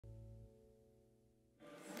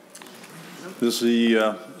This is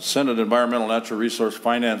the Senate Environmental Natural Resource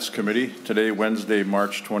Finance Committee. Today, Wednesday,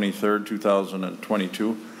 March 23rd,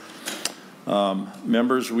 2022.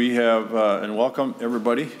 Members, we have, and welcome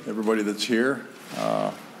everybody that's here.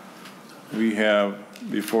 We have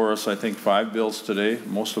before us, I think, 5 bills today,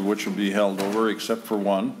 most of which will be held over except for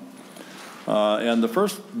one. And the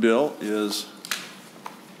first bill is,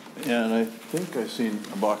 and I think I've seen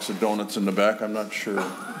a box of donuts in the back, I'm not sure.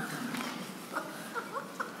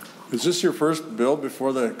 Is this your first bill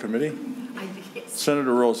before the committee? Yes.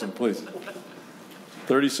 Senator Rosen, please.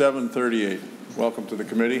 3738. Welcome to the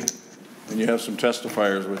committee. And you have some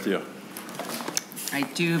testifiers with you. I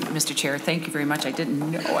do, Mr. Chair. Thank you very much. I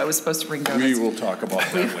didn't know I was supposed to bring donuts. We will talk about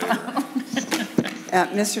that later.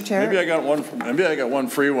 Mr. Chair? Maybe I got one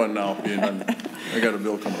free one now. I got a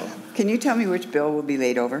bill coming up. Can you tell me which bill will be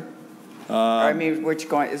laid over? Which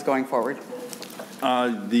is going forward?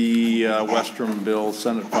 The Westrom bill,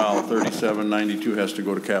 Senate File 3792, has to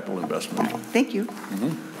go to capital investment. Thank you.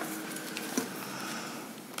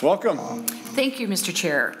 Welcome. Thank you, Mr.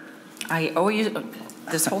 Chair. I owe you,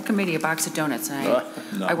 this whole committee, a box of donuts, and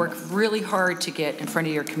I work really hard to get in front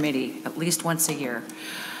of your committee at least once a year.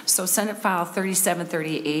 So Senate File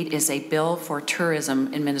 3738 is a bill for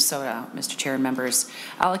tourism in Minnesota, Mr. Chair and members.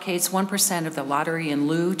 Allocates 1% of the lottery in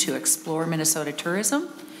lieu to explore Minnesota tourism.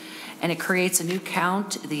 And it creates a new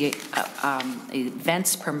account, the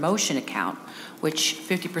events promotion account, which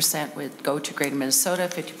 50% would go to Greater Minnesota,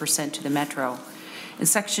 50% to the Metro. In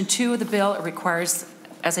Section 2 of the bill, it requires,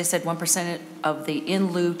 as I said, 1% of the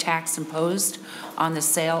in lieu tax imposed on the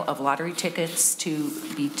sale of lottery tickets to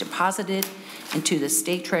be deposited into the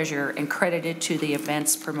state treasurer and credited to the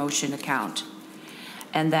events promotion account.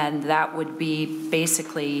 And then that would be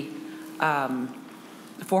basically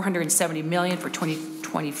 $470 million for 2024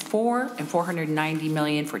 and $490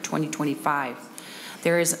 million for 2025.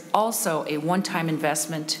 There is also a one-time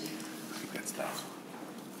investment. I think that's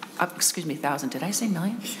 1,000. Excuse me, 1,000. Did I say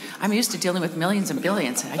million? I'm used to dealing with millions and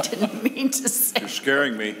billions, and I didn't mean to say. You're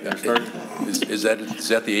scaring me. Is that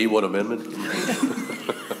the A1 amendment?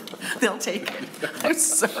 They'll take it. I'm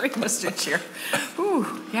sorry, Mr. Chair.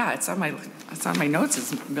 Ooh, yeah, it's on my notes.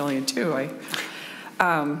 It's a million too.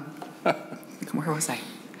 Where was I?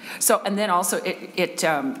 So, and then also it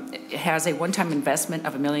has a one-time investment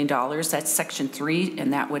of $1 million. That's Section 3,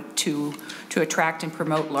 and that would to attract and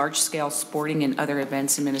promote large-scale sporting and other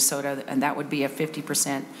events in Minnesota, and that would be a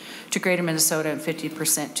 50% to Greater Minnesota and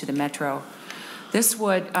 50% to the Metro. This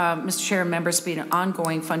would, Mr. Chair and members, be an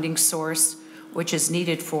ongoing funding source which is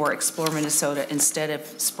needed for Explore Minnesota instead of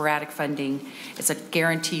sporadic funding. It's a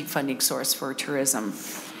guaranteed funding source for tourism.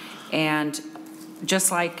 And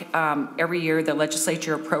just like every year, the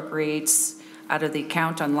legislature appropriates out of the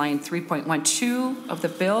account on line 3.12 of the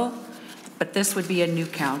bill, but this would be a new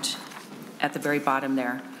count at the very bottom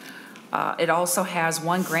there. It also has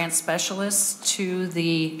one grant specialist to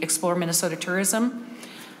the Explore Minnesota Tourism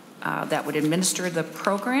that would administer the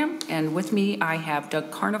program. And with me, I have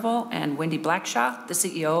Doug Carnival and Wendy Blackshaw, the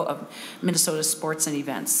CEO of Minnesota Sports and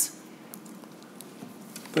Events.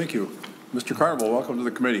 Thank you. Mr. Carnival, welcome to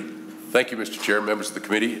the committee. Thank you, Mr. Chair, members of the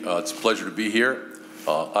committee. It's a pleasure to be here.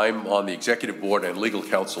 I'm on the executive board and legal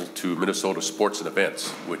counsel to Minnesota Sports and Events,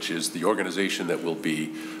 which is the organization that will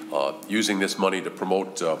be using this money to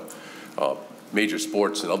promote major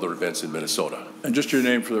sports and other events in Minnesota. And just your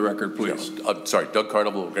name for the record, please. Yeah, sorry, Doug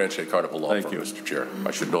Carnival, Grand Shade Carnival Law Firm, Thank you, Mr. Chair.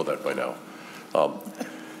 I should know that by now.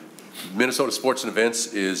 Minnesota Sports and Events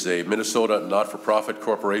is a Minnesota not-for-profit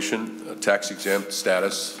corporation. Tax-exempt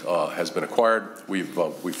status has been acquired. We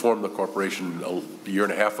formed the corporation a year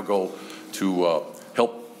and a half ago to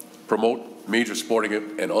help promote major sporting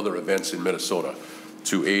and other events in Minnesota,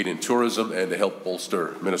 to aid in tourism and to help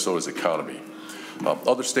bolster Minnesota's economy.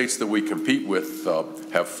 Other states that we compete with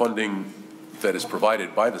have funding that is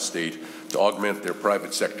provided by the state to augment their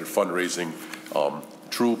private sector fundraising.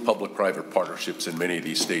 True public-private partnerships in many of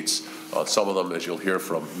these states. Some of them, as you'll hear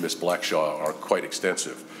from Ms. Blackshaw, are quite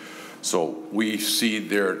extensive. So we see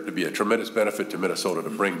there to be a tremendous benefit to Minnesota to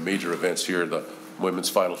bring major events here. The Women's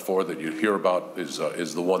Final Four that you hear about is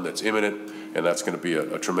the one that's imminent, and that's going to be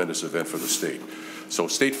a tremendous event for the state. So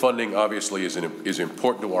state funding obviously is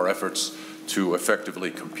important to our efforts to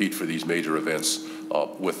effectively compete for these major events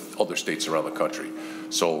with other states around the country.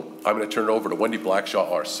 So I'm going to turn it over to Wendy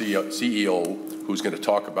Blackshaw, our CEO, who's going to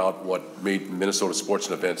talk about what Minnesota Sports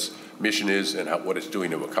and Events mission is and what it's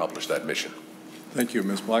doing to accomplish that mission. Thank you.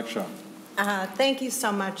 Ms. Blackshaw. Thank you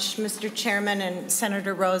so much, Mr. Chairman and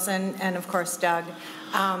Senator Rosen, and of course, Doug.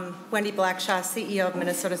 Wendy Blackshaw, CEO of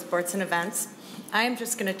Minnesota Sports and Events. I am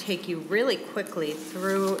just going to take you really quickly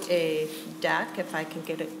through a deck, if I can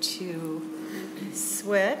get it to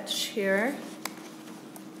switch here.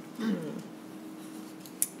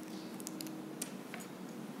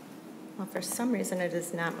 Well, for some reason it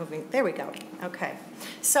is not moving. There we go. Okay.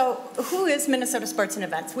 So who is Minnesota Sports and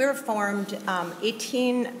Events? We were formed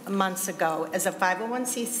 18 months ago as a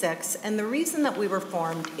 501c6, and the reason that we were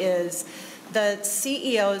formed is the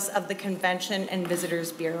CEOs of the Convention and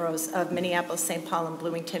Visitors Bureaus of Minneapolis, St. Paul, and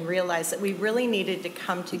Bloomington realized that we really needed to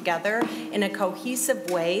come together in a cohesive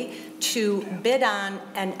way to bid on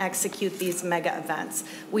and execute these mega events.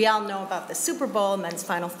 We all know about the Super Bowl, Men's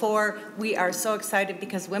Final Four. We are so excited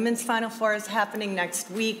because Women's Final Four is happening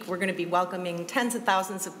next week. We're going to be welcoming tens of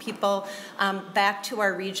thousands of people back to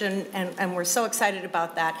our region, and we're so excited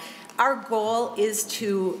about that. Our goal is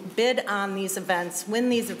to bid on these events, win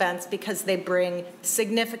these events, because they bring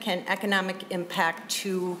significant economic impact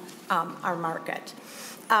to our market.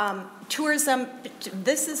 Tourism,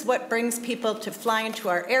 this is what brings people to fly into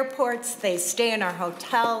our airports. They stay in our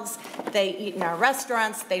hotels. They eat in our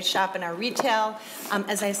restaurants. They shop in our retail.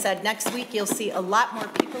 As I said, next week you'll see a lot more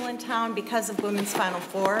people in town because of Women's Final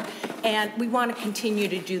Four, and we want to continue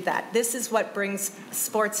to do that. This is what brings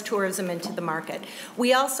sports tourism into the market.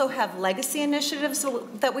 We also have legacy initiatives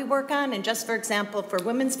that we work on, and just for example, for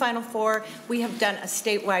Women's Final Four, we have done a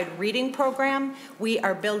statewide reading program. We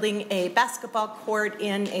are building a basketball court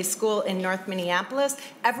in a school in North Minneapolis.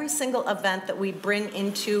 Every single event that we bring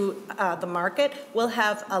into the market will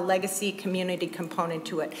have a legacy community component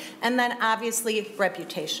to it. And then obviously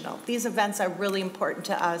reputational. These events are really important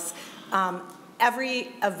to us. Every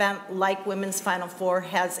event like Women's Final Four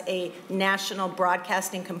has a national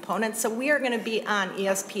broadcasting component, so we are going to be on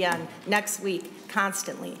ESPN next week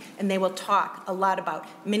constantly, and they will talk a lot about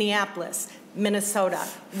Minneapolis, Minnesota,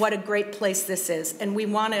 what a great place this is, and we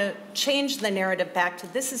want to change the narrative back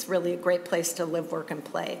to this is really a great place to live, work, and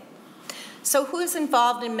play. So who is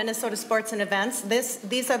involved in Minnesota Sports and Events?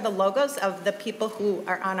 These are the logos of the people who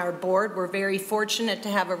are on our board. We're very fortunate to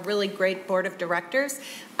have a really great board of directors.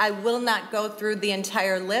 I will not go through the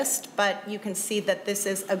entire list, but you can see that this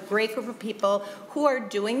is a great group of people who are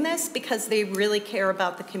doing this because they really care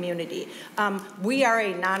about the community. We are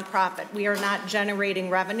a nonprofit. We are not generating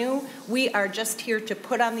revenue. We are just here to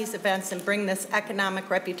put on these events and bring this economic,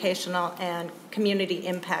 reputational, and community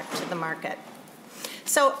impact to the market.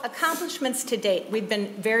 So accomplishments to date. We've been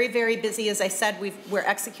very, very busy. As I said, we're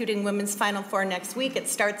executing Women's Final Four next week. It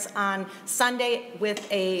starts on Sunday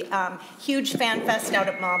with a huge fan fest out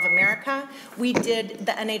at Mall of America. We did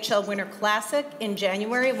the NHL Winter Classic in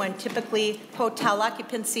January when typically hotel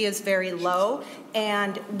occupancy is very low,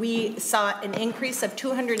 and we saw an increase of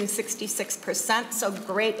 266%, so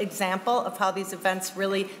great example of how these events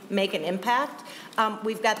really make an impact.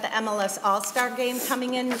 We've got the MLS All-Star Game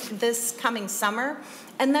coming in this coming summer,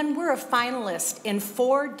 and then we're a finalist in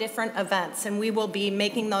 4 different events, and we will be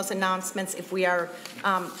making those announcements if we are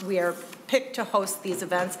picked to host these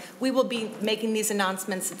events. We will be making these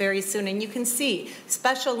announcements very soon, and you can see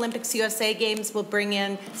Special Olympics USA Games will bring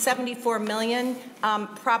in $74 million,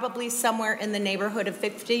 probably somewhere in the neighborhood of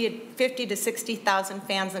 50 to 60,000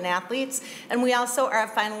 fans and athletes, and we also are a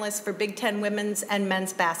finalist for Big Ten women's and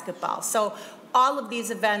men's basketball. So all of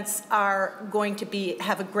these events are going to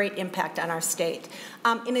have a great impact on our state.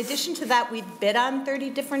 In addition to that, we've bid on 30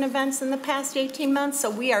 different events in the past 18 months, so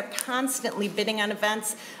we are constantly bidding on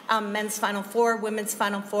events. Men's Final Four, Women's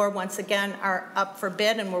Final Four, once again, are up for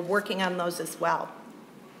bid, and we're working on those as well.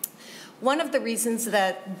 One of the reasons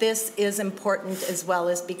that this is important as well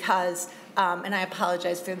is because, and I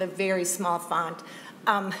apologize for the very small font,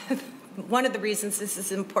 one of the reasons this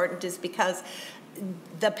is important is because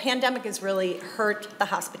the pandemic has really hurt the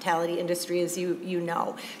hospitality industry, as you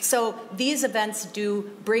know. So these events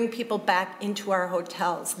do bring people back into our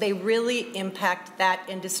hotels. They really impact that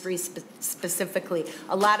industry specifically.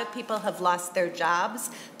 A lot of people have lost their jobs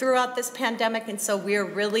throughout this pandemic, and so we're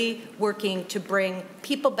really working to bring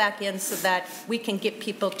people back in so that we can get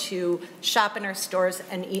people to shop in our stores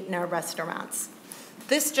and eat in our restaurants.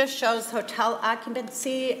 This just shows hotel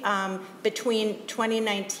occupancy between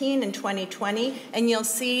 2019 and 2020, and you'll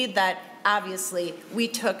see that obviously we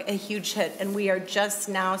took a huge hit and we are just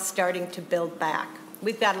now starting to build back.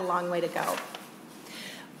 We've got a long way to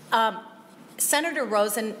go. Senator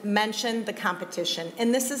Rosen mentioned the competition,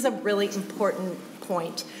 and this is a really important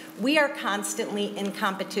point. We are constantly in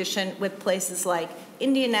competition with places like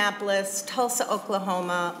Indianapolis, Tulsa,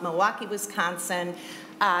 Oklahoma, Milwaukee, Wisconsin,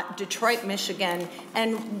 Detroit, Michigan,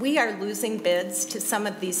 and we are losing bids to some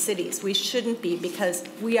of these cities. We shouldn't be, because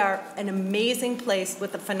we are an amazing place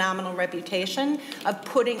with a phenomenal reputation of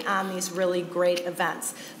putting on these really great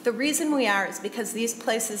events. The reason we are is because these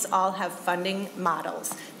places all have funding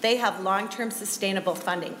models. They have long-term sustainable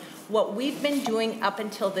funding. What we've been doing up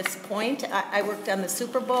until this point, I worked on the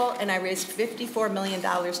Super Bowl, and I raised $54 million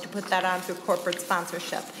to put that on through corporate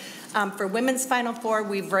sponsorship. For Women's Final Four,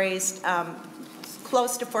 we've raised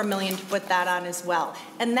close to $4 million to put that on as well.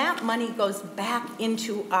 And that money goes back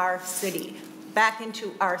into our city, back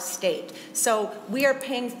into our state. So we are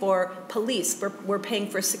paying for police, we're paying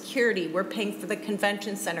for security, we're paying for the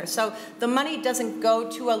convention center. So the money doesn't go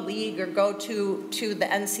to a league or go to the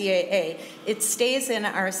NCAA. It stays in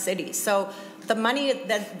our city. So the money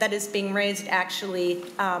that is being raised, actually,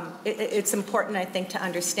 it's important, I think, to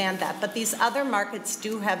understand that. But these other markets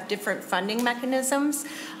do have different funding mechanisms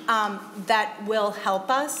that will help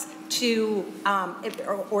us to,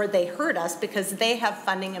 or they hurt us because they have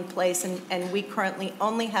funding in place, and we currently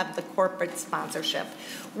only have the corporate sponsorship.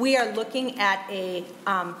 We are looking at a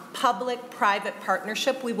public-private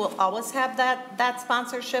partnership. We will always have that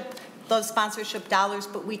sponsorship, those sponsorship dollars,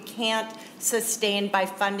 but we can't sustain by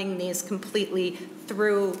funding these completely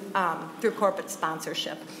through corporate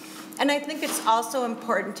sponsorship. And I think it's also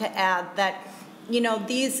important to add that, you know,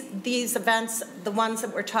 these events, the ones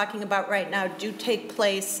that we're talking about right now, do take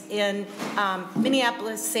place in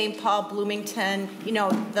Minneapolis, St. Paul, Bloomington, you know,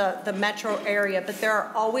 the metro area, but there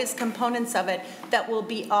are always components of it that will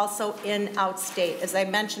be also in outstate. As I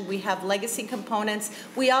mentioned, we have legacy components.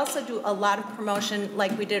 We also do a lot of promotion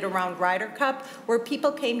like we did around Ryder Cup, where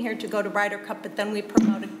people came here to go to Ryder Cup, but then we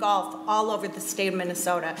promoted golf all over the state of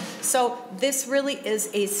Minnesota. So this really is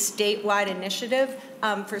a statewide initiative.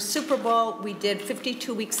 For Super Bowl, we did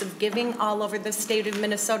 52 weeks of giving all over the state of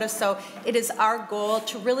Minnesota. So it is our goal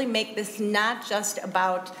to really make this not just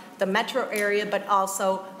about the metro area, but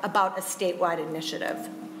also about a statewide initiative.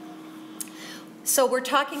 So we're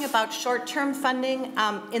talking about short-term funding.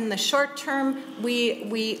 In the short term,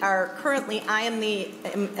 we are currently, I am the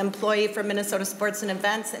employee for Minnesota Sports and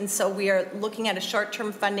Events, and so we are looking at a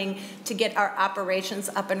short-term funding to get our operations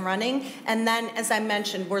up and running. And then, as I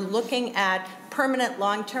mentioned, we're looking at permanent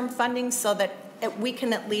long-term funding so that we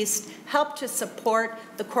can at least help to support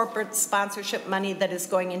the corporate sponsorship money that is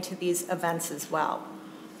going into these events as well.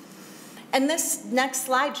 And this next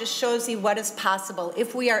slide just shows you what is possible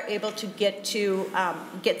if we are able to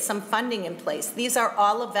get some funding in place. These are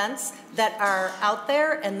all events that are out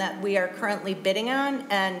there and that we are currently bidding on,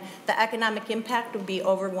 and the economic impact would be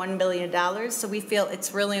over $1 billion. So we feel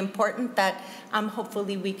it's really important that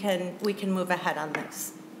hopefully we can move ahead on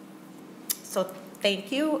this. So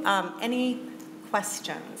thank you. Any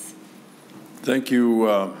questions? Thank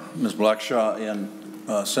you, Ms. Blackshaw.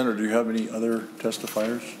 And Senator, do you have any other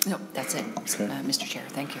testifiers? No, that's it, okay. Mr. Chair.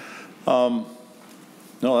 Thank you. No,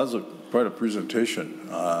 that was quite a presentation,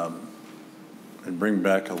 and bring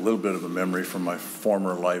back a little bit of a memory from my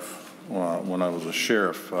former life when I was a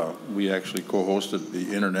sheriff. We actually co-hosted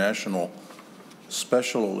the International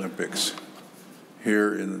Special Olympics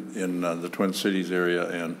here in the Twin Cities area,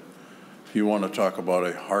 and if you want to talk about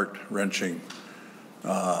a heart-wrenching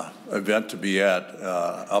event to be at,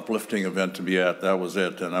 uplifting event to be at, that was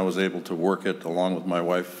it. And I was able to work it along with my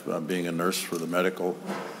wife being a nurse for the medical.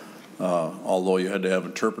 Although you had to have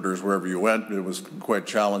interpreters wherever you went, it was quite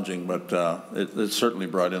challenging, but it certainly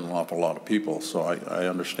brought in an awful lot of people. So I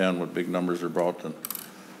understand what big numbers are about,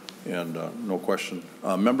 and no question.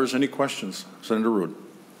 Members, any questions? Senator Rood.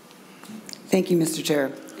 Thank you, Mr.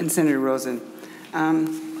 Chair. And Senator Rosen.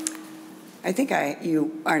 I think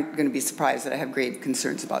you aren't going to be surprised that I have grave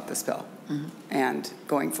concerns about this bill and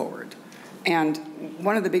going forward. And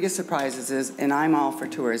one of the biggest surprises is, and I'm all for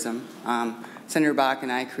tourism, Senator Bach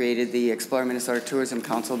and I created the Explore Minnesota Tourism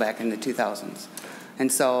Council back in the 2000s.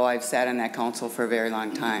 And so I've sat on that council for a very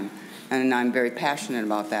long time. And I'm very passionate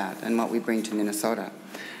about that and what we bring to Minnesota.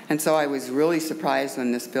 And so I was really surprised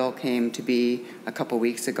when this bill came to be a couple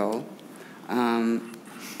weeks ago. And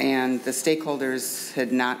the stakeholders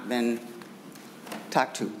had not been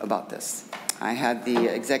talked to about this. I had the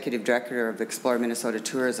executive director of the Explore Minnesota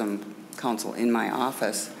Tourism Council in my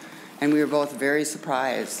office, and we were both very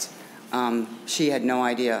surprised. She had no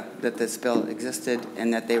idea that this bill existed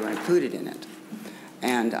and that they were included in it.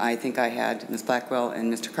 And I think I had Ms. Blackwell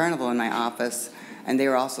and Mr. Carnival in my office, and they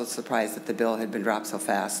were also surprised that the bill had been dropped so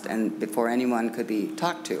fast and before anyone could be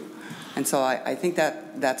talked to. And so I think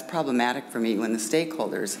that's problematic for me when the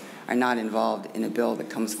stakeholders are not involved in a bill that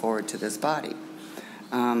comes forward to this body.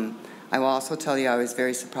 I will also tell you I was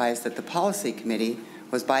very surprised that the policy committee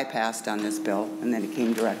was bypassed on this bill, and then it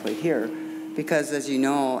came directly here. Because, as you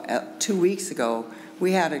know, 2 weeks ago,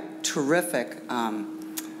 we had a terrific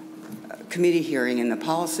committee hearing in the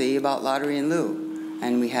policy about lottery in lieu.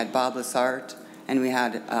 And we had Bob Lassart, and we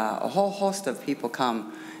had a whole host of people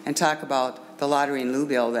come and talk about the lottery in lieu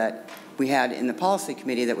bill that we had in the policy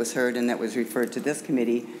committee that was heard and that was referred to this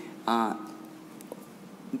committee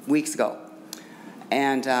weeks ago.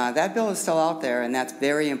 And that bill is still out there, and that's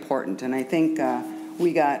very important. And I think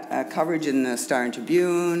we got coverage in the Star and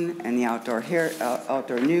Tribune and the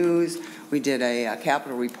Outdoor News. We did a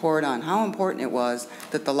capital report on how important it was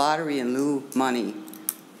that the lottery in lieu money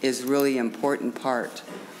is really an important part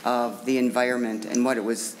of the environment and what it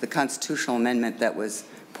was, the constitutional amendment that was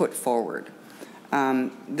put forward.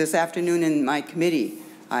 This afternoon in my committee,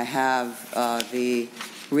 I have the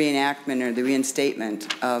reenactment or the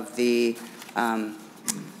reinstatement of the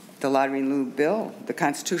lottery in lieu bill, the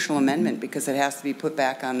constitutional amendment, because it has to be put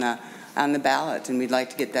back on the ballot, and we'd like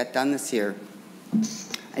to get that done this year.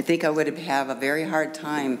 I think I would have a very hard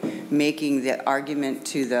time making the argument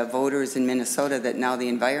to the voters in Minnesota that now the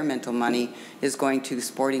environmental money is going to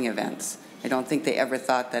sporting events. I don't think they ever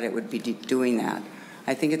thought that it would be doing that.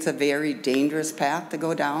 I think it's a very dangerous path to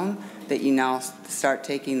go down, that you now start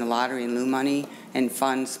taking the lottery in lieu money and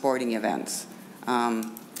fund sporting events.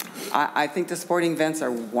 I think the sporting events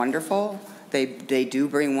are wonderful. They do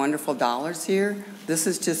bring wonderful dollars here. This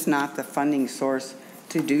is just not the funding source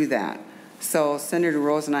to do that. So, Senator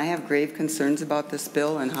Rosen, I have grave concerns about this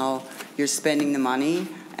bill and how you're spending the money,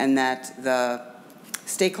 and that the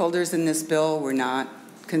stakeholders in this bill were not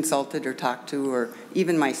consulted or talked to, or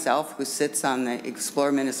even myself, who sits on the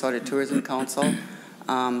Explore Minnesota Tourism Council,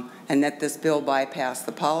 and that this bill bypassed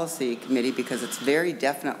the policy committee because it's very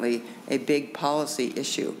definitely a big policy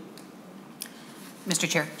issue. Mr.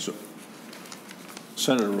 Chair. So,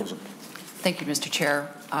 Senator Rosen. Thank you, Mr. Chair.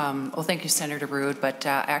 Well, thank you, Senator Ruud, but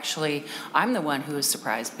actually, I'm the one who is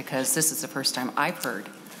surprised because this is the first time I've heard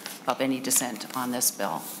of any dissent on this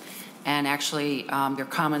bill. And actually, your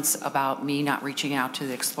comments about me not reaching out to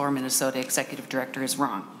the Explore Minnesota Executive Director is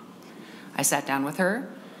wrong. I sat down with her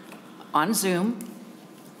on Zoom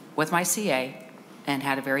with my CA and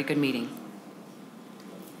had a very good meeting.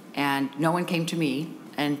 And no one came to me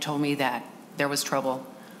and told me that there was trouble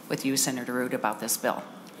with you, Senator Ruud, about this bill.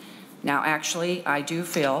 Now, actually, I do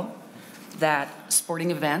feel that sporting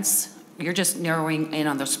events, you're just narrowing in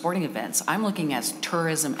on the sporting events. I'm looking at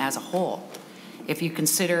tourism as a whole. If you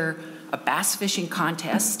consider a bass fishing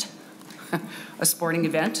contest a sporting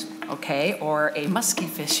event, okay, or a muskie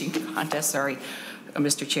fishing contest, sorry,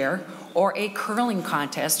 Mr. Chair, or a curling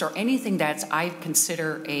contest, or anything that's I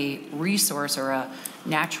consider a resource or a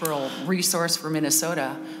natural resource for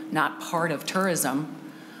Minnesota, not part of tourism,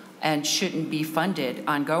 and shouldn't be funded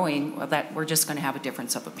ongoing, well, that we're just going to have a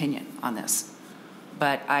difference of opinion on this.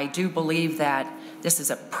 But I do believe that this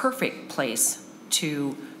is a perfect place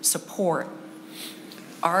to support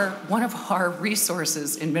one of our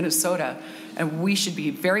resources in Minnesota, and we should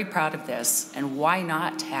be very proud of this. And why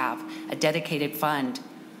not have a dedicated fund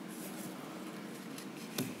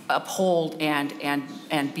uphold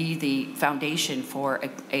and be the foundation for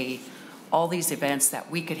all these events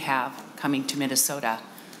that we could have coming to Minnesota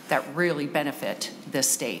that really benefit this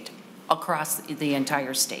state, across the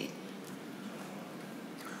entire state.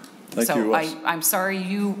 Thank you. So I'm sorry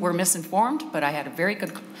you were misinformed, but I had a very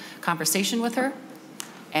good conversation with her,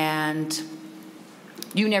 and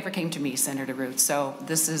you never came to me, Senator Ruud, so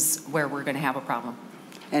this is where we're going to have a problem.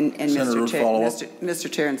 And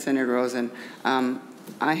Mr. Chair and Senator Rosen,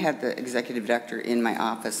 I had the executive director in my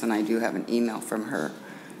office, and I do have an email from her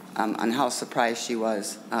on how surprised she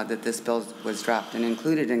was that this bill was dropped and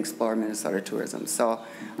included in Explore Minnesota Tourism. So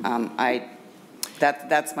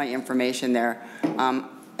that's my information there.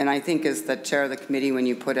 And I think as the chair of the committee, when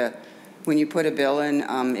you put a bill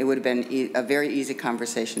in, it would have been a very easy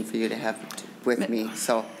conversation for you to have with me.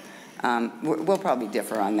 So we'll probably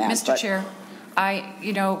differ on that. Mr. Chair,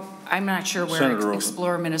 I'm not sure where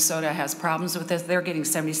Explore Minnesota has problems with this. They're getting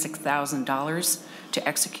 $76,000 to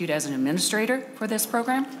execute as an administrator for this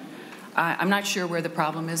program. I'm not sure where the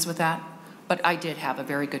problem is with that, but I did have a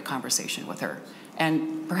very good conversation with her.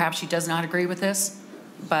 And perhaps she does not agree with this,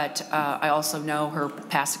 but I also know her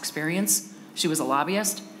past experience. She was a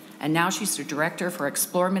lobbyist, and now she's the director for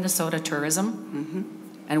Explore Minnesota Tourism. Mm-hmm.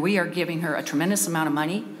 And we are giving her a tremendous amount of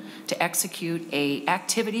money to execute an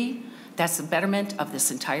activity that's the betterment of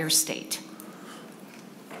this entire state.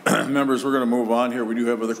 Members, we're going to move on here. We do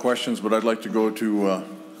have other questions, but I'd like to go to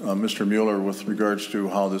Mr. Mueller with regards to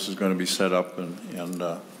how this is going to be set up. And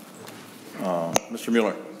Mr.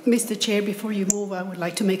 Mueller. Mr. Chair, before you move, I would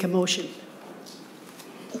like to make a motion.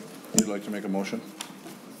 like to make a motion?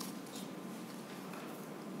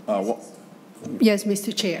 Yes,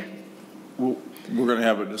 Mr. Chair. We're going to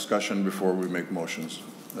have a discussion before we make motions.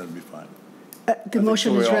 That'd be fine. The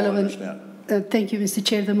motion is relevant. Understand. Thank you, Mr.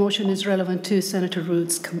 Chair. The motion is relevant to Senator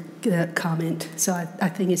Root's comment, so I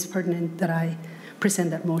think it's pertinent that I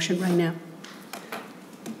present that motion right now.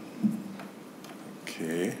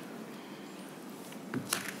 Okay.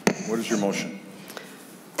 What is your motion?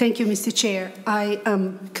 Thank you, Mr. Chair. I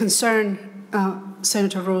am concerned,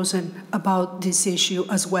 Senator Rosen, about this issue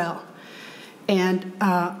as well. And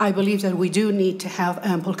I believe that we do need to have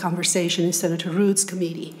ample conversation in Senator Root's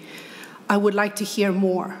committee. I would like to hear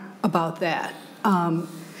more about that.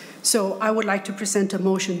 So I would like to present a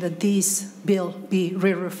motion that this bill be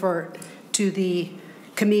re-referred to the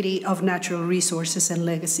Committee of Natural Resources and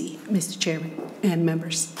Legacy, Mr. Chairman and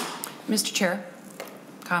members. Mr. Chair,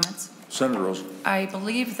 comments? Senator Rosen. I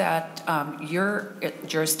believe that your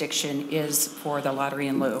jurisdiction is for the lottery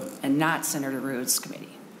in lieu and not Senator Root's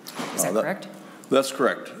committee. Is that correct? That's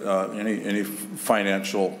correct. Any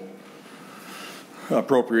financial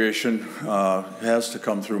appropriation has to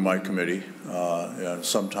come through my committee. And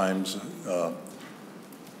sometimes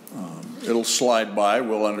it'll slide by.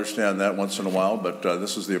 We'll understand that once in a while, but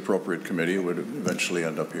this is the appropriate committee. It would eventually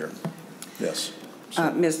end up here. Yes.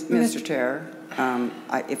 Mr. Chair,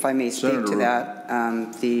 if I may speak to that,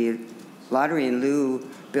 the lottery in lieu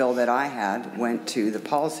bill that I had went to the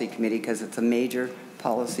policy committee because it's a major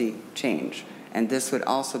policy change. And this would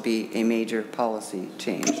also be a major policy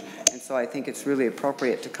change. And so I think it's really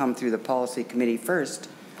appropriate to come through the policy committee first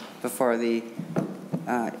before the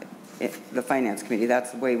finance committee.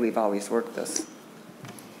 That's the way we've always worked this.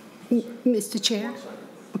 Mr. Chair?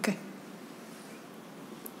 Okay.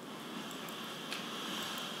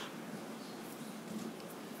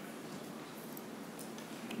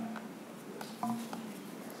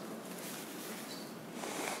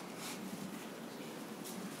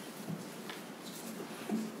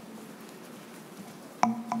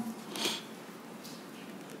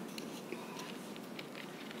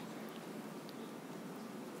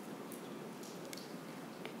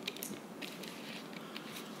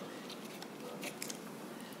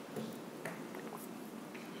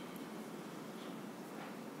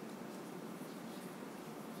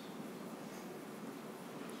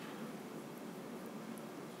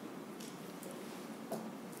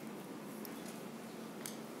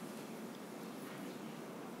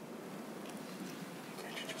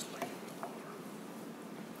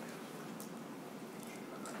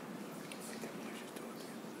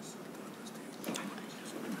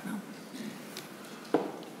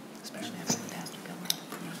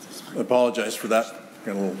 I apologize for that.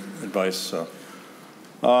 Got a little advice.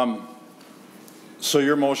 So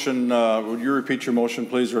your motion, would you repeat your motion,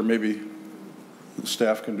 please, or maybe the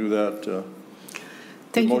staff can do that?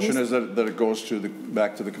 The motion is that it goes to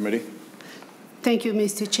back to the committee? Thank you,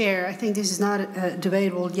 Mr. Chair. I think this is not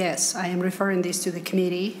debatable. Yes, I am referring this to the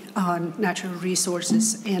Committee on Natural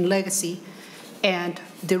Resources and Legacy. And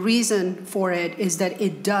the reason for it is that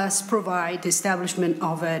it does provide the establishment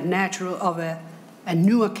of a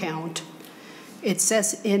new account. It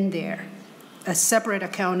says in there, a separate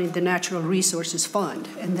account in the Natural Resources Fund,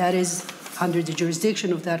 and that is under the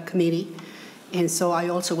jurisdiction of that committee. And so I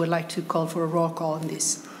also would like to call for a roll call on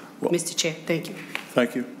this. Well, Mr. Chair, thank you.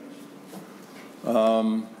 Thank you.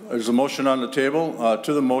 There's a motion on the table.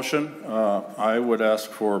 To the motion, I would ask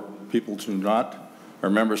for people to not, or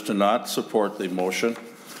members to not support the motion.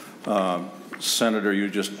 Senator, you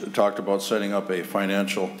just talked about setting up a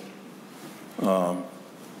financial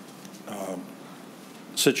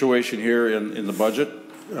situation here in the budget.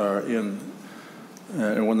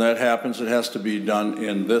 And when that happens, it has to be done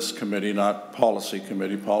in this committee, not policy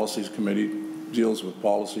committee. Policies committee deals with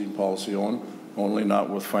policy and policy only, not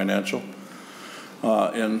with financial.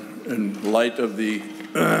 In light of the,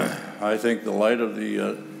 I think the light of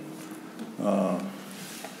the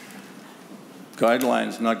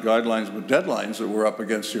guidelines, not guidelines, but deadlines that we're up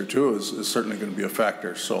against here too is certainly going to be a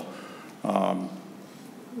factor. So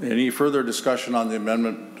any further discussion on the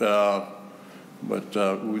amendment,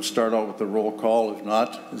 but we'd start out with the roll call. If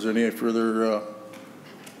not, is there any further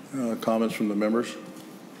comments from the members?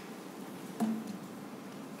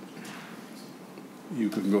 You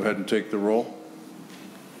can go ahead and take the roll.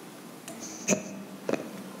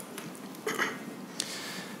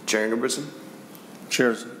 Chair Ingebrigtsen?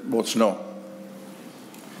 Chair votes no.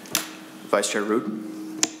 Vice Chair Root?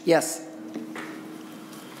 Yes.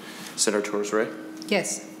 Senator Torres-Ray?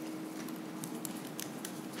 Yes.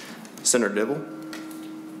 Senator Dibble?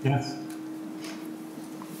 Yes.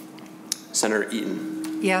 Senator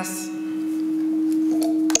Eaton? Yes.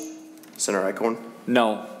 Senator Eichhorn,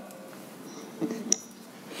 No.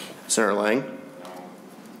 Senator Lang,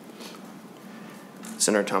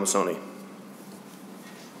 Senator Tomassoni.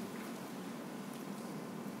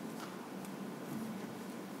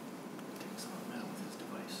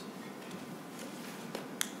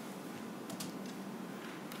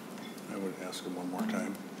 I would ask him one more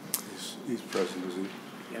time. He's present, is he?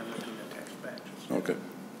 Yeah, I'm looking at text batches. Okay.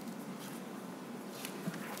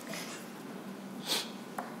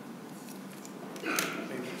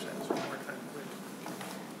 Maybe you send us one more time,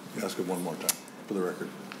 please. Ask him one more time for the record.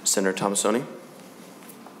 Senator Tomassoni,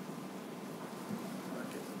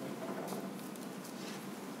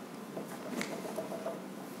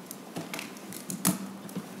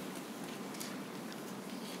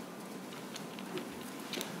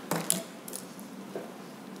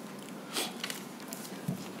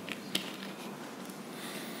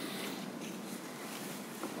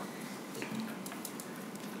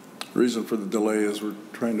 The reason for the delay is we're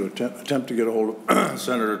trying to attempt to get a hold of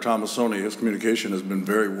Senator Tomassoni. His communication has been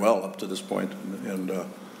very well up to this point, and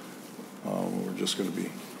we're just going to be.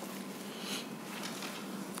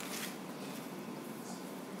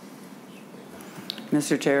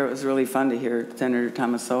 Mr. Chair, it was really fun to hear Senator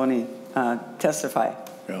Tomassoni testify.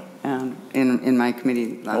 Yeah. In my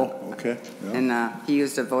committee. Oh, okay. Yeah. And he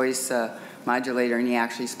used a voice modulator, and he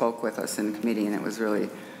actually spoke with us in the committee, and it was really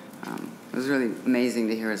amazing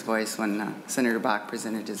to hear his voice when Senator Bach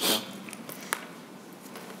presented his bill.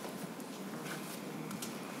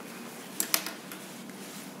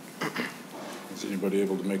 Is anybody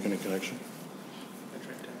able to make any connection? I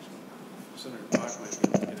tried texting. Senator Bach might be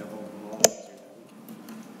able to get a hold of them a little easier than we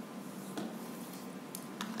can.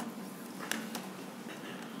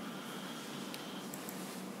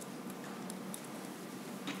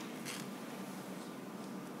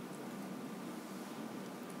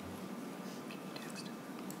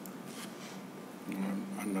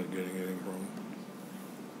 I'm not getting anything from him.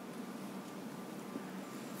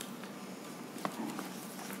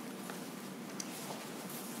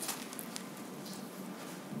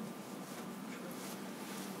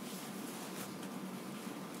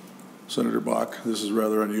 Senator Bach, this is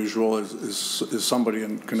rather unusual. Is somebody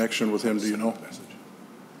in connection with him? Do you know?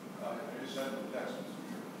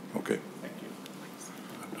 Okay. Thank you.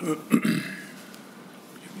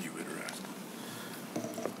 You better ask him.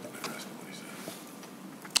 Better ask him what he said.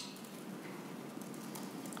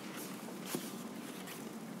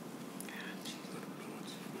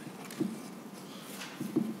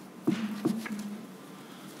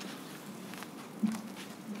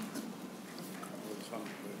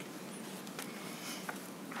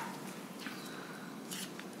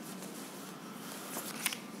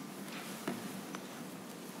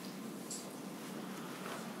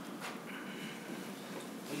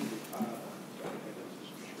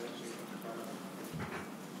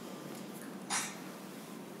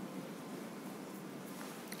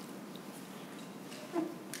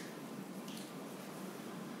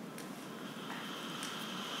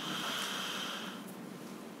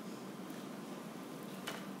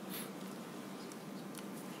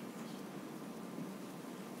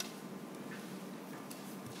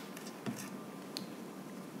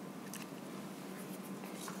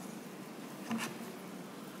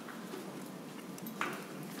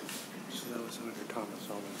 So that was Senator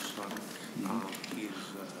Tomassoni's son. His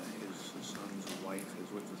son's wife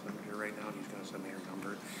is with the senator right now, and he's going to send me her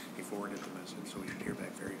number. He forwarded the message, so we should hear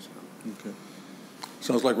back very soon. Okay.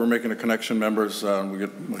 Sounds like we're making a connection, members. We'll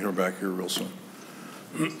hear back here real soon.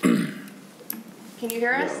 Can you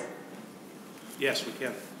hear us? Yes, we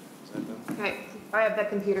can. Is that done? Okay, I have that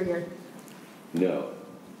computer here. No.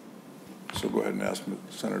 So go ahead and ask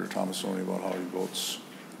Senator Tomassoni about how he votes.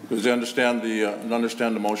 Does he understand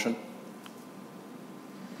the motion?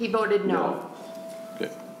 He voted no.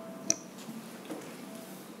 Okay.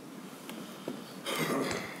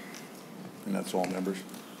 And that's all, members?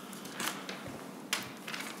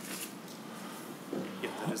 Yeah,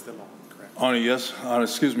 that is the law, correct. On a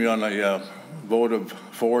vote of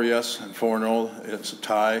 4 yes and 4 no, it's a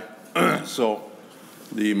tie. So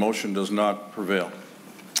the motion does not prevail.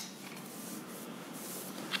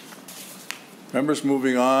 Members,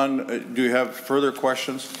 moving on, do you have further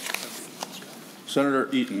questions? Senator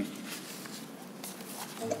Eaton.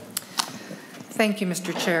 Thank you,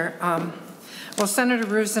 Mr. Chair. Well, Senator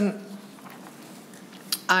Rosen,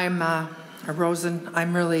 Rosen,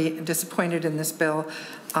 I'm really disappointed in this bill.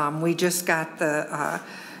 We just got the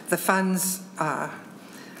funds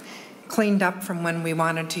cleaned up from when we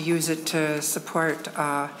wanted to use it to support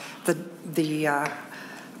the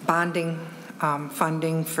bonding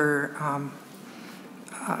funding for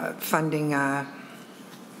funding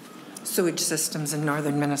sewage systems in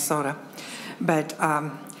northern Minnesota. But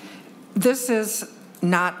this is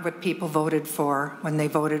not what people voted for when they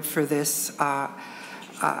voted for this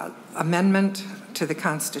amendment to the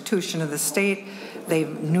Constitution of the state. They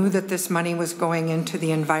knew that this money was going into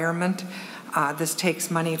the environment. This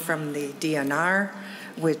takes money from the DNR,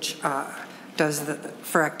 which does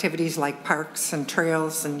for activities like parks and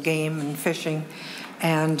trails and game and fishing.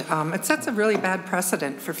 And it sets a really bad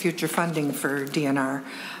precedent for future funding for DNR.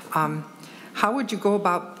 How would you go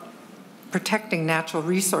about protecting natural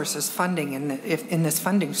resources funding in this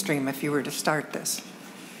funding stream if you were to start this?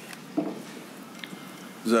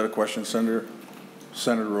 Is that a question, Senator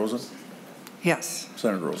Rosen? Yes.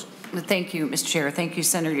 Senator Rosen. Thank you, Mr. Chair. Thank you,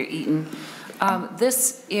 Senator Eaton.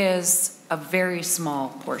 This is a very small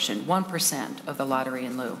portion, 1% of the lottery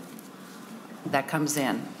in lieu that comes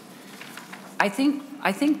in. I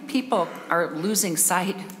think people are losing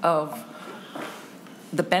sight of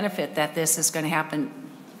the benefit that this is going to happen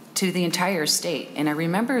to the entire state. And I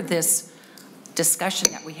remember this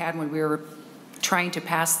discussion that we had when we were trying to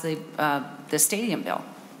pass the stadium bill,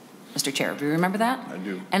 Mr. Chair. Do you remember that? I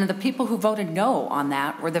do. And the people who voted no on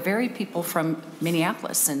that were the very people from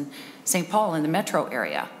Minneapolis and St. Paul in the metro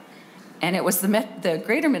area. And it was the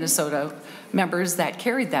greater Minnesota members that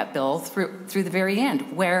carried that bill through the very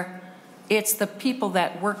end, where it's the people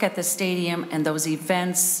that work at the stadium and those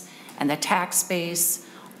events and the tax base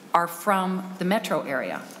are from the metro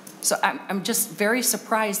area. So I'm just very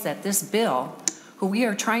surprised that this bill, who we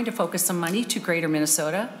are trying to focus some money to greater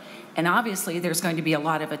Minnesota, and obviously there's going to be a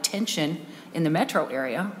lot of attention in the metro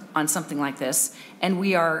area on something like this, and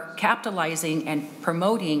we are capitalizing and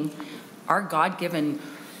promoting our God-given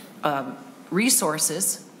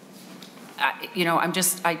resources.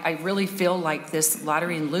 I really feel like this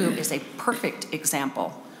lottery in lieu is a perfect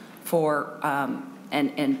example for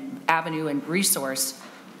an avenue and resource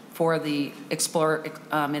for the Explore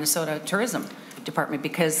Minnesota Tourism Department,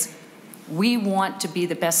 because we want to be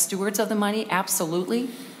the best stewards of the money, absolutely,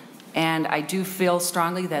 and I do feel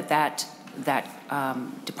strongly that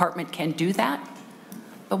department can do that.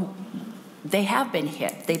 But they have been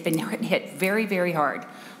hit. They've been hit very, very hard.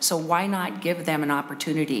 So why not give them an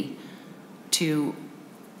opportunity to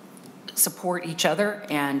support each other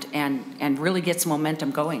and really get some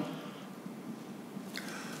momentum going?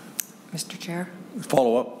 Mr. Chair?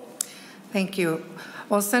 Follow up. Thank you.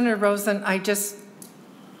 Well, Senator Rosen, I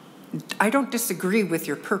don't disagree with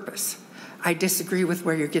your purpose. I disagree with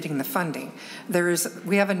where you're getting the funding.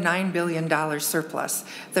 We have a $9 billion surplus.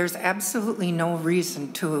 There's absolutely no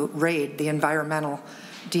reason to raid the environmental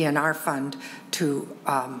DNR fund to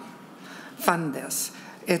fund this.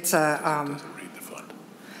 It's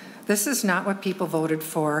this is not what people voted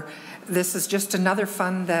for. This is just another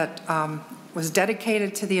fund that was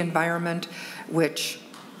dedicated to the environment, which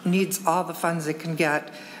needs all the funds it can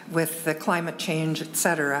get with the climate change, et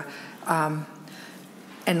cetera.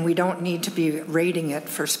 And we don't need to be raiding it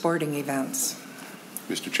for sporting events.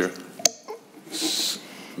 Mr. Chair.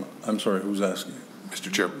 I'm sorry, who's asking?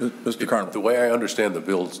 Mr. Chair. Mr. Carnival. The way I understand the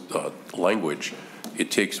bill's language,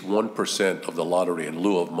 it takes 1% of the lottery in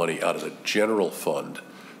lieu of money out of the general fund,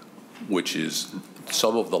 which is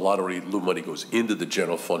some of the lottery in lieu money goes into the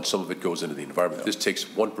general fund, some of it goes into the environment. This takes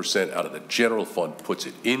 1% out of the general fund, puts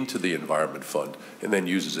it into the environment fund, and then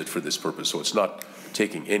uses it for this purpose. So it's not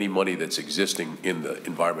taking any money that's existing in the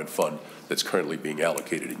environment fund that's currently being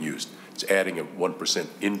allocated and used. It's adding a 1%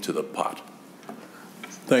 into the pot.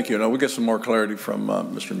 Thank you. Now we'll get some more clarity from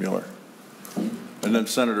Mr. Mueller. And then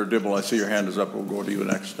Senator Dibble, I see your hand is up. We'll go to you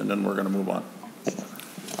next, and then we're going to move on.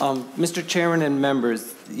 Mr. Chairman and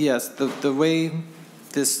members, yes, the way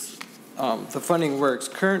this the funding works,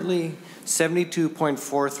 currently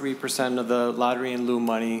 72.43% of the lottery in lieu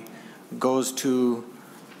money goes to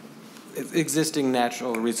existing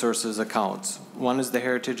natural resources accounts. One is the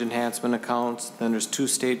heritage enhancement accounts, then there's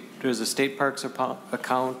a state parks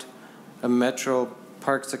account, a metro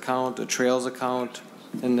parks account, a trails account,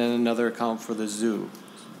 and then another account for the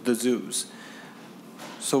zoos.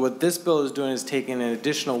 So what this bill is doing is taking an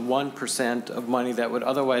additional 1% of money that would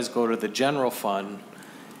otherwise go to the general fund,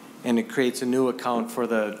 and it creates a new account for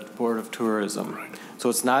the Board of Tourism. Right. So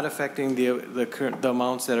it's not affecting the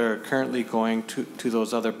amounts that are currently going to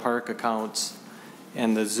those other park accounts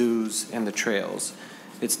and the zoos and the trails.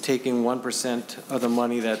 It's taking 1% of the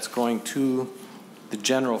money that's going to the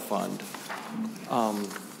general fund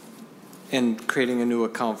and creating a new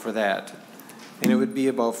account for that. And it would be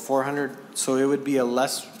about 400, so it would be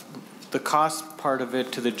the cost part of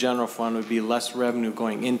it to the general fund would be less revenue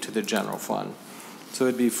going into the general fund. So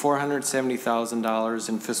it'd be $470,000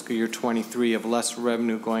 in fiscal year 23 of less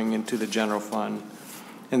revenue going into the general fund,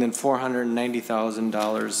 and then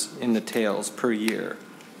 $490,000 in the tails per year.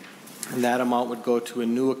 And that amount would go to a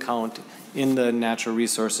new account in the Natural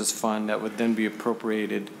Resources Fund that would then be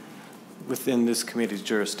appropriated within this committee's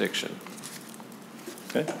jurisdiction.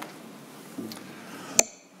 Okay.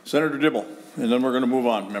 Senator Dibble, and then we're going to move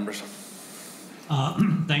on, members.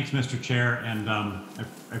 Thanks, Mr. Chair, and I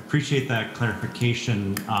appreciate that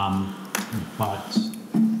clarification, but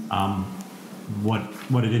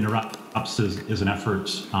what it interrupts is an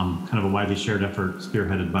effort, kind of a widely shared effort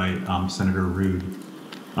spearheaded by Senator Rude,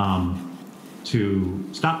 to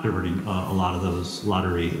stop diverting a lot of those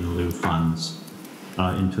lottery and lieu funds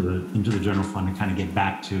into the general fund and kind of get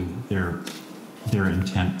back to their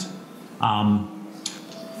intent.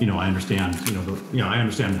 I understand, I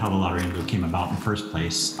understand how the lottery and lieu came about in the first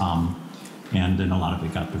place, and then a lot of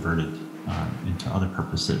it got diverted into other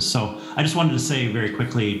purposes. So I just wanted to say very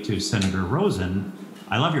quickly to Senator Rosen,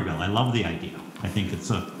 I love your bill. I love the idea. I think it's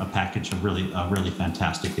a package of really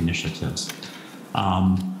fantastic initiatives.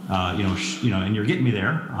 And you're getting me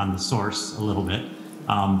there on the source a little bit,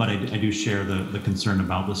 but I do share the concern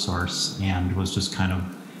about the source, and was just kind of,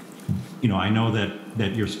 I know that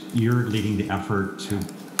you're leading the effort to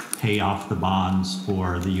pay off the bonds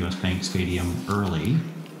for the U.S. Bank Stadium early,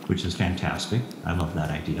 which is fantastic. I love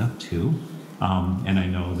that idea too. And I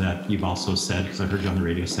know that you've also said, because I heard you on the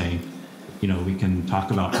radio saying, we can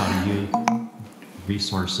talk about how to use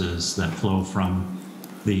resources that flow from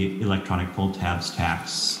the electronic poll tabs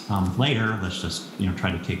tax later. Let's just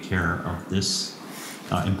try to take care of this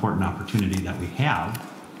important opportunity that we have.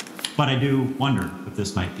 But I do wonder if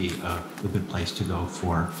this might be a good place to go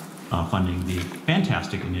for funding the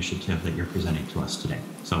fantastic initiative that you're presenting to us today.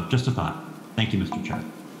 So just a thought. Thank you, Mr. Chair.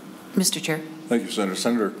 Mr. Chair. Thank you, Senator.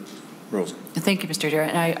 Senator Rosen. Thank you, Mr. Chair.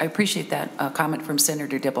 And I appreciate that comment from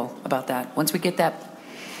Senator Dibble about that. Once we get that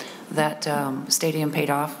stadium paid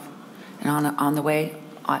off and on the way,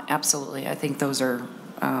 absolutely. I think those are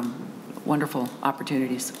wonderful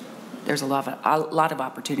opportunities. There's a lot of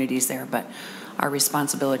opportunities there, but our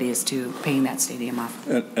responsibility is to paying that stadium off.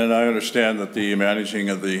 And I understand that the managing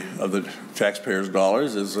of the taxpayers'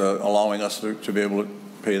 dollars is allowing us to be able to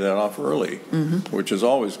pay that off early, which is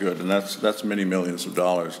always good, and that's many millions of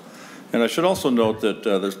dollars. And I should also note that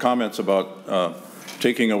there's comments about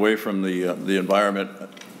taking away from the environment.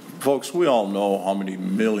 Folks, we all know how many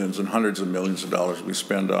millions and hundreds of millions of dollars we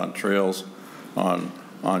spend on trails, on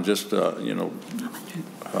just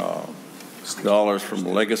dollars from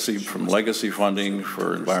legacy funding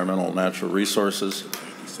for environmental and natural resources,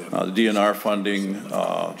 the DNR funding.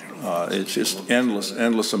 It's just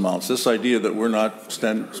endless amounts. This idea that we're not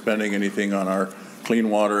spending anything on our clean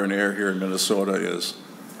water and air here in Minnesota is,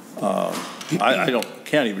 I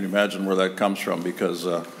can't even imagine where that comes from, because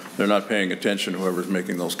they're not paying attention, whoever's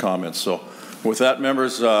making those comments. So with that,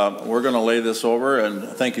 members, we're going to lay this over, and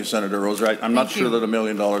thank you, Senator Rosen. I'm not sure that $1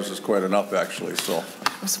 million is quite enough, actually. So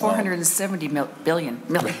it was 470 billion.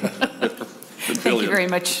 Thank you very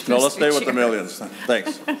much. No, let's stay with the millions.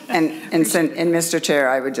 Thanks. And Mr. Chair,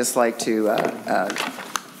 I would just like to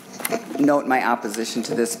note my opposition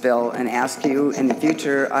to this bill and ask you in the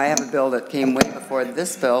future. I have a bill that came way before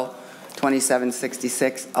this bill,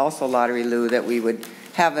 2766, also lottery lieu, that we would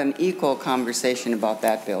have an equal conversation about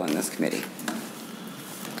that bill in this committee.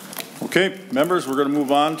 Okay, members, we're going to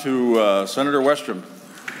move on to Senator Westrom.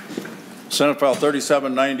 Senate File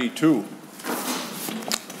 3792.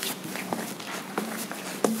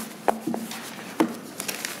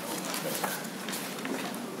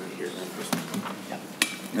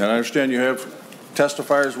 And I understand you have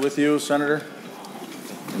testifiers with you, Senator?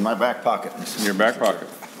 In my back pocket. In your back pocket.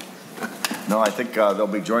 No, I think they'll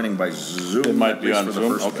be joining by Zoom. It might be on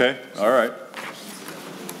Zoom. Okay, all right.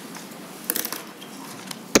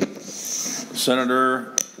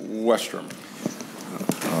 Senator Westrom.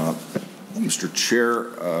 Mr. Chair,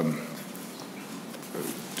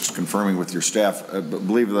 just confirming with your staff, I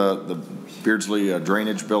believe the Beardsley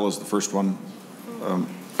drainage bill is the first one.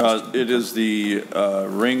 It is the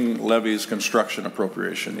ring levees construction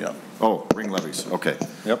appropriation, yeah. Oh, ring levees, okay.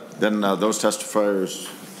 Yep. Then those testifiers,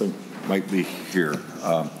 I think, might be here.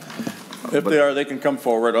 If they are, they can come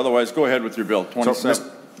forward. Otherwise, go ahead with your bill, 27.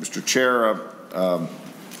 So, Mr. Chair,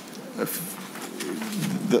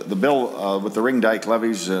 the bill with the ring dike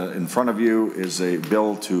levees in front of you is a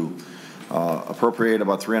bill to appropriate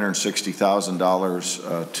about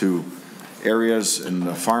 $360,000 to areas in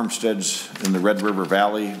the farmsteads in the Red River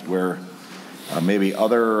Valley where maybe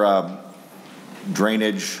other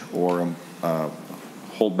drainage or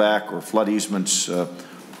holdback or flood easements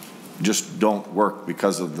just don't work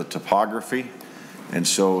because of the topography. And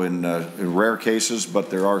so in rare cases, but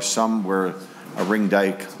there are some where a ring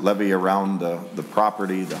dike levee around the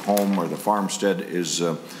property, the home, or the farmstead is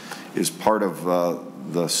part of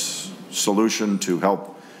the solution to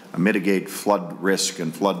help mitigate flood risk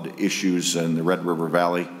and flood issues in the Red River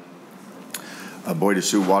Valley. Bois de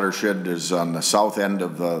Sioux watershed is on the south end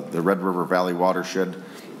of the Red River Valley watershed.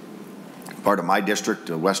 Part of my district,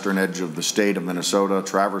 the western edge of the state of Minnesota,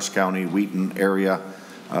 Traverse County, Wheaton area,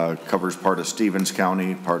 covers part of Stevens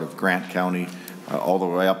County, part of Grant County, all the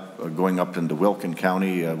way up, going up into Wilkin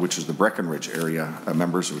County, which is the Breckenridge area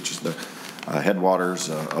members, which is the headwaters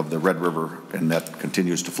of the Red River, and that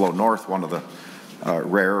continues to flow north, one of the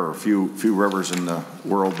rare or few rivers in the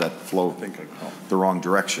world that flow the wrong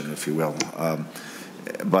direction, if you will.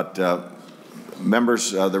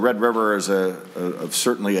 Members, the Red River is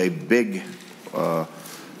certainly a big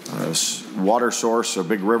water source, a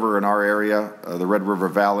big river in our area. The Red River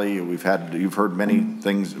Valley, you've heard many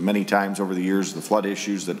things many times over the years, the flood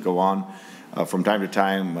issues that go on. From time to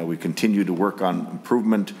time, we continue to work on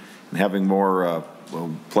improvement and having more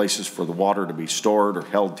places for the water to be stored or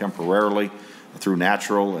held temporarily through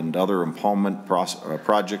natural and other impoundment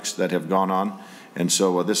projects that have gone on. And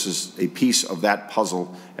so this is a piece of that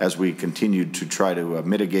puzzle as we continue to try to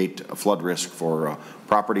mitigate a flood risk for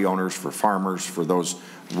property owners, for farmers, for those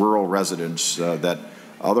rural residents that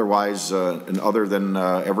otherwise, and other than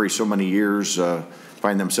every so many years,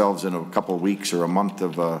 find themselves in a couple of weeks or a month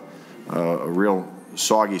of a real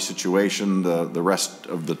soggy situation the rest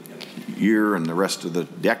of the year and the rest of the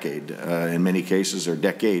decade, in many cases, or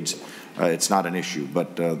decades. It's not an issue,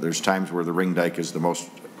 but there's times where the ring dike is the most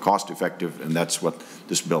cost effective, and that's what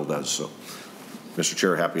this bill does. So, Mr.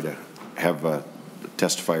 Chair, happy to have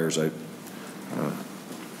testifiers.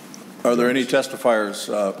 Are there any testifiers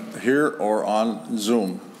here or on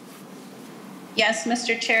Zoom? Yes,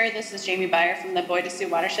 Mr. Chair, this is Jamie Byer from the Bois de Sioux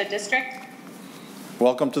Watershed District.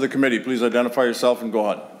 Welcome to the committee. Please identify yourself and go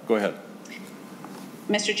ahead.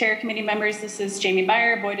 Mr. Chair, committee members, this is Jamie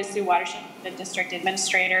Byer, Bois de Sioux Watershed District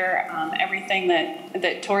Administrator. Everything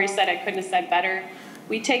that Tori said, I couldn't have said better.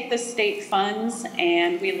 We take the state funds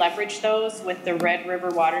and we leverage those with the Red River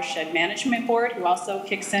Watershed Management Board, who also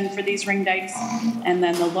kicks in for these ring dikes, and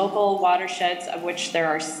then the local watersheds, of which there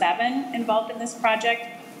are 7 involved in this project,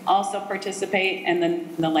 also participate, and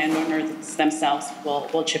then the landowners themselves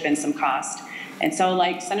will chip in some cost. And so,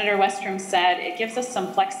 like Senator Westrom said, it gives us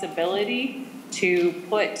some flexibility to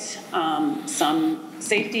put some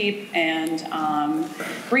safety and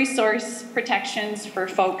resource protections for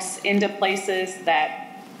folks into places that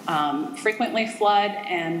frequently flood,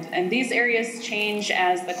 and these areas change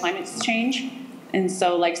as the climates change. And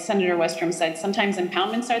so, like Senator Westrom said, sometimes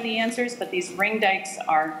impoundments are the answers, but these ring dikes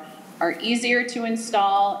are easier to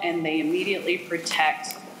install, and they immediately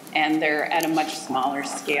protect, and they're at a much smaller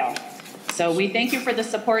scale. So we thank you for the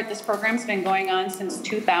support. This program's been going on since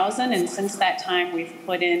 2000, and since that time, we've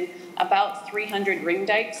put in about 300 ring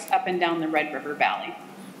dikes up and down the Red River Valley.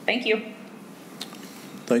 Thank you.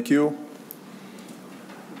 Thank you.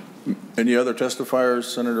 Any other testifiers,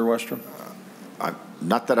 Senator Westrom?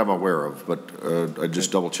 Not that I'm aware of, but I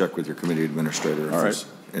just double check with your committee administrator if there's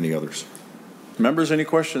any others. Members, any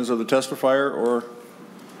questions of the testifier or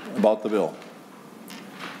about the bill?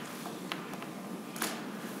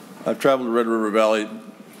 I've traveled to Red River Valley,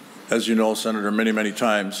 as you know, Senator, many, many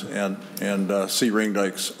times, and see ring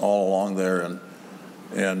dikes all along there,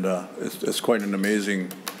 and it's quite an amazing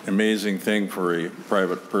thing for a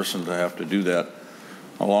private person to have to do that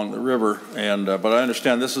along the river. And but I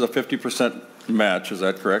understand this is a 50% match. Is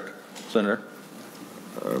that correct, Senator?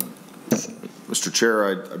 Mr. Chair,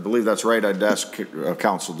 I believe that's right. I'd ask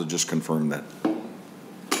council to just confirm that.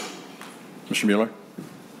 Mr. Mueller?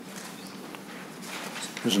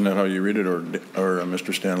 Isn't that how you read it, or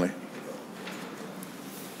Mr. Stanley?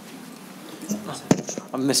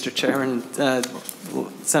 Mr. Chairman,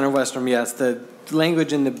 Senator Westrom, yes, the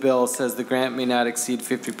language in the bill says the grant may not exceed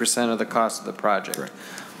 50% of the cost of the project. Right.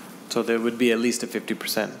 So there would be at least a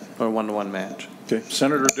 50% or one-to-one match. Okay,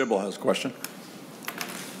 Senator Dibble has a question.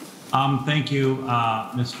 Thank you,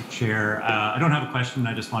 Mr. Chair. I don't have a question.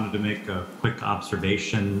 I just wanted to make a quick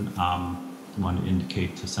observation. I wanted to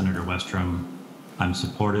indicate to Senator Westrom I'm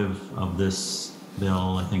supportive of this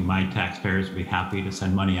bill. I think my taxpayers would be happy to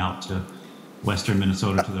send money out to Western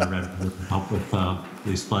Minnesota to the Red River to help with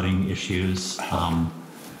these flooding issues,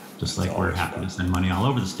 just like we're happy to send money all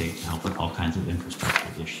over the state to help with all kinds of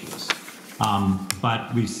infrastructure issues.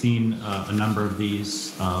 But we've seen a number of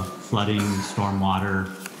these flooding,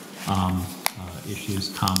 stormwater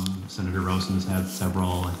issues come. Senator Rosen has had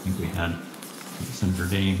several. I think we had Senator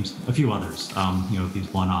Dames, a few others,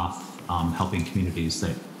 these one-off helping communities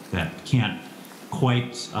that can't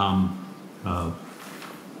quite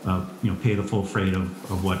pay the full freight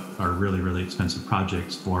of what are really, really expensive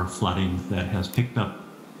projects for flooding that has picked up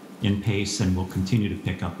in pace and will continue to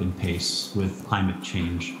pick up in pace with climate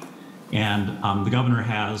change. And the governor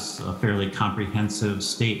has a fairly comprehensive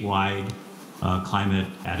statewide climate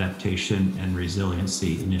adaptation and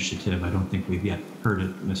resiliency initiative. I don't think we've yet heard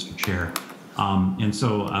it, Mr. Chair. And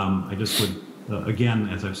so I just would, again,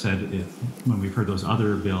 as I've said, when we've heard those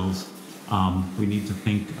other bills, we need to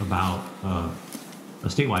think about a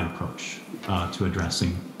statewide approach to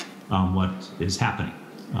addressing what is happening.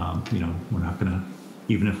 We're not going to,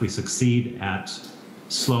 even if we succeed at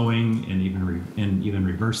slowing and even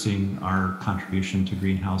reversing our contribution to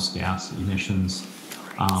greenhouse gas emissions,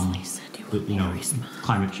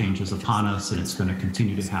 climate change is upon us, and it's going to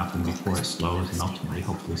continue to happen before it slows and ultimately,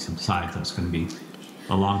 hopefully, subsides. That's going to be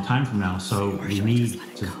a long time from now. So we need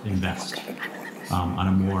to invest on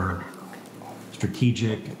a more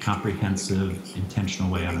strategic, comprehensive,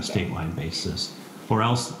 intentional way on a statewide basis, or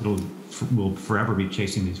else we'll forever be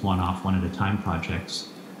chasing these one-off, one-at-a-time projects.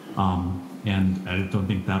 And I don't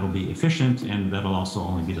think that'll be efficient, and that'll also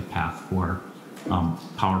only be the path for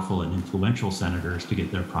powerful and influential senators to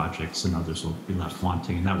get their projects, and others will be left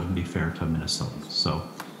wanting, and that wouldn't be fair to Minnesotans. So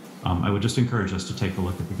I would just encourage us to take a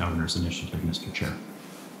look at the governor's initiative, Mr. Chair.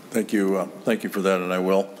 Thank you. Thank you for that, and I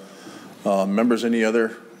will. Members, any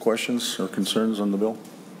other questions or concerns on the bill?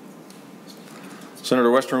 Senator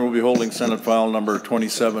Westrom will be holding Senate file number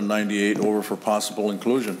 2798 over for possible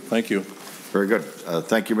inclusion. Thank you. Very good.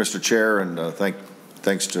 Thank you, Mr. Chair, and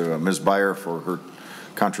thanks to Ms. Beyer for her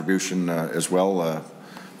contribution as well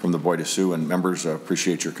from the Boyd of Sioux, and members,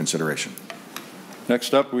 appreciate your consideration.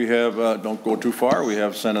 Next up, we have, don't go too far, we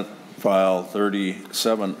have Senate file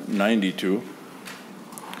 3792.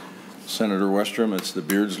 Senator Westrom, it's the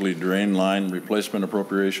Beardsley drain line replacement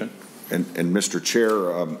appropriation. And Mr.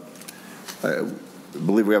 Chair, I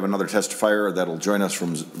believe we have another testifier that'll join us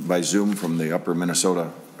by Zoom from the Upper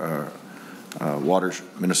Minnesota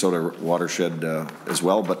Minnesota watershed as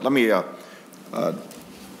well. But let me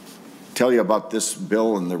tell you about this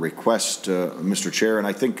bill and the request, Mr. Chair. And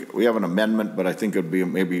I think we have an amendment, but I think it would be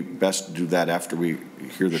maybe best to do that after we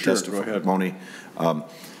hear the testimony.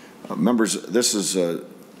 Members, this is a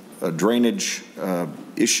drainage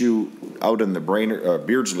issue out in the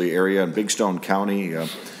Beardsley area in Big Stone County.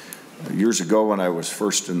 Years ago, when I was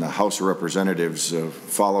first in the House of Representatives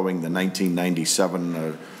following the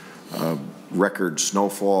 1997 record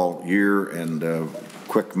snowfall year and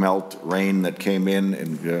quick melt rain that came in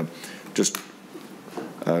and just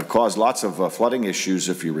caused lots of flooding issues,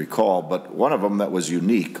 if you recall. But one of them that was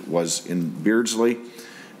unique was in Beardsley.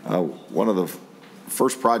 One of the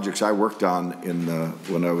first projects I worked on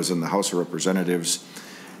when I was in the House of Representatives,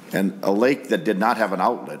 and a lake that did not have an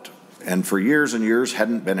outlet, and for years and years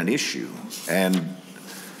hadn't been an issue. And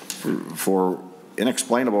for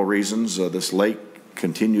inexplainable reasons, this lake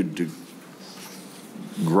continued to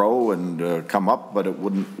grow and come up, but it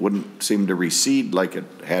wouldn't seem to recede like it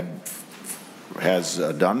has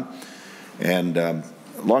done. And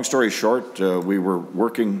long story short, we were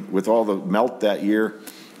working with all the melt that year.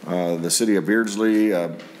 The city of Beardsley,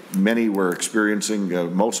 many were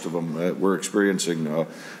experiencing, most of them were experiencing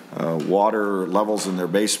water levels in their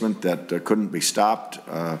basement that couldn't be stopped.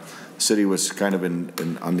 The city was kind of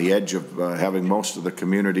on the edge of having most of the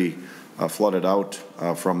community flooded out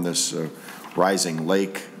from this rising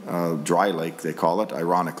lake, dry lake they call it,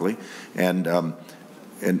 ironically. And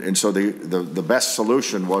so the best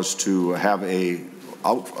solution was to have a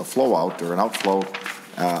flow out or an outflow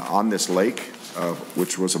on this lake,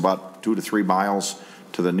 which was about 2 to 3 miles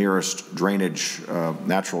to the nearest drainage,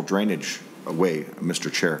 natural drainage way,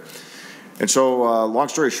 Mr. Chair. And so, long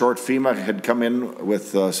story short, FEMA had come in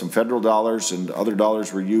with some federal dollars, and other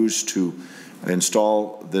dollars were used to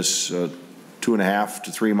install this 2.5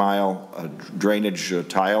 to 3 mile drainage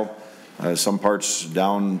tile, some parts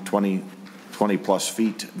down 20 plus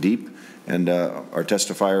feet deep. And our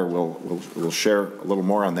testifier will share a little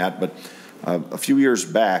more on that. But a few years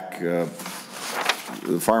back,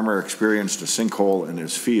 the farmer experienced a sinkhole in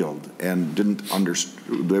his field and didn't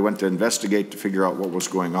understand. They went to investigate to figure out what was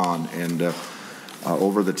going on. And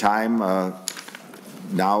over the time,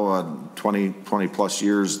 now 20 plus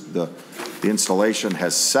years, the installation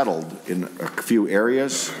has settled in a few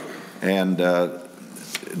areas, and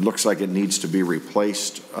it looks like it needs to be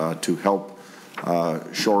replaced to help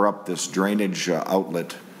shore up this drainage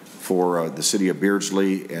outlet for the city of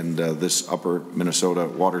Beardsley and this upper Minnesota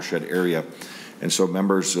watershed area. And so,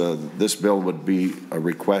 members, this bill would be a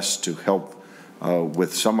request to help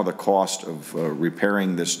with some of the cost of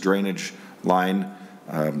repairing this drainage line.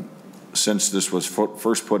 since this was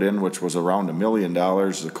first put in, which was around $1 million,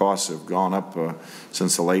 the costs have gone up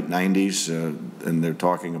since the late 90s, and they're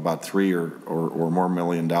talking about $3 or more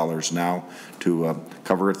million now to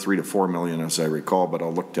cover it, $3 to $4 million, as I recall. But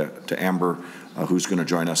I'll look to Amber, who's going to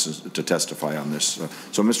join us to testify on this.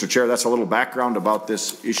 So, Mr. Chair, that's a little background about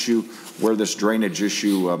this issue, where this drainage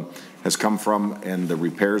issue has come from, and the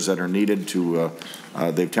repairs that are needed to.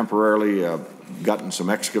 They've temporarily gotten some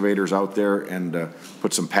excavators out there and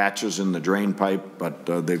put some patches in the drain pipe, but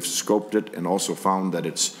they've scoped it and also found that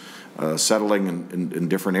it's settling in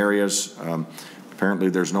different areas. Apparently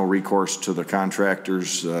there's no recourse to the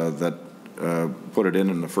contractors that put it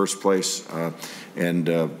in the first place, and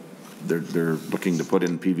they're looking to put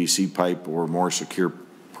in PVC pipe or more secure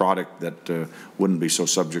product that wouldn't be so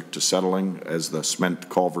subject to settling as the cement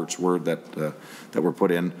culverts were that were put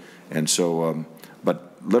in. And so but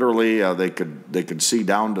literally they could see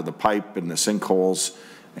down to the pipe in the sinkholes,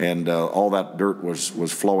 and all that dirt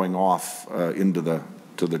was flowing off into the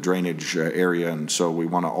drainage area. And so we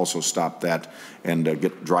want to also stop that and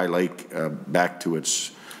get Dry Lake back to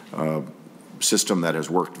its system that has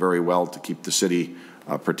worked very well to keep the city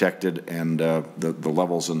protected, and the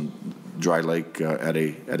levels in Dry Lake at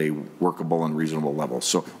a workable and reasonable level.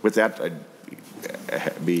 So with that, I'd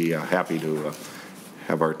be happy to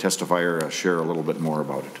have our testifier share a little bit more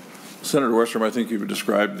about it. Senator Westrom, I think you've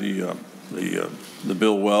described the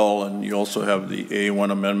bill well, and you also have the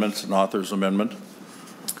A1 amendments and author's amendment.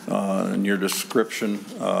 In your description,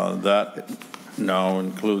 that now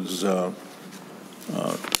includes $2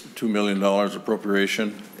 million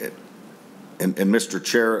appropriation. And Mr.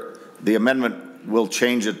 Chair, the amendment will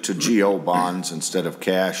change it to GO bonds instead of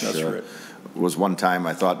cash. That's right. Was one time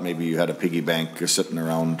I thought maybe you had a piggy bank sitting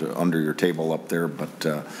around under your table up there, but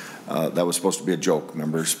that was supposed to be a joke,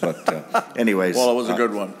 members. But anyways. Well, it was a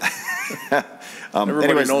good one.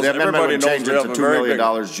 Anyways, the amendment would change it to $2 million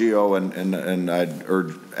GO, and I'd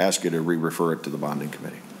ask you to re-refer it to the bonding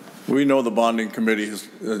committee. We know the bonding committee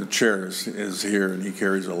chair is here, and he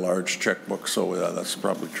carries a large checkbook, so that's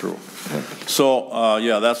probably true. So,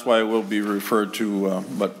 yeah, that's why it will be referred to.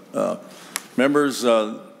 But members,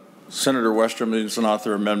 Senator Westrom is an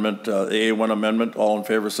author amendment, the A1 amendment. All in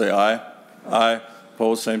favor say aye. Aye.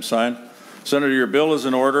 Opposed, same sign. Senator, your bill is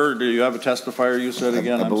in order. Do you have a testifier? You said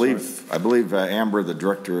again. I believe Amber, the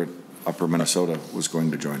director at Upper Minnesota, was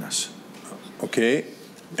going to join us. Okay.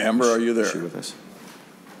 Amber, are you there? Is she with us?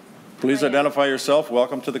 Please identify yourself.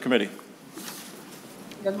 Welcome to the committee.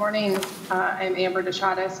 Good morning. I'm Amber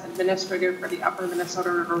DeShatis, Administrator for the Upper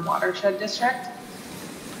Minnesota River Watershed District.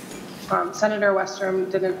 Senator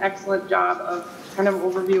Westrom did an excellent job of kind of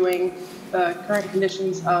overviewing the current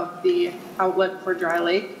conditions of the outlet for Dry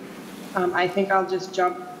Lake. I think I'll just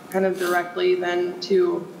jump kind of directly then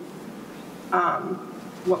to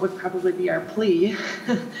what would probably be our plea.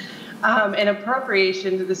 An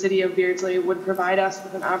appropriation to the city of Beardsley would provide us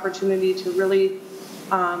with an opportunity to really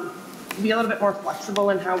be a little bit more flexible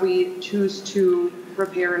in how we choose to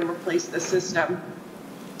repair and replace the system.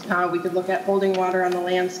 We could look at holding water on the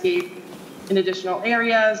landscape in additional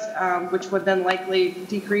areas, which would then likely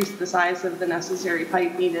decrease the size of the necessary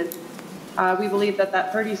pipe needed. We believe that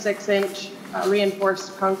 36-inch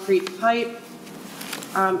reinforced concrete pipe,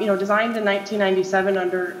 designed in 1997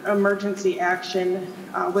 under emergency action,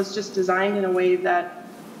 was just designed in a way that,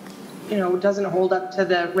 doesn't hold up to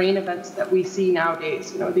the rain events that we see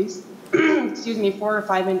nowadays. These, 4 or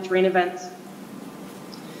 5 inch rain events.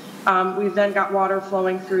 We've then got water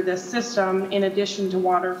flowing through this system in addition to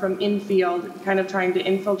water from infield, kind of trying to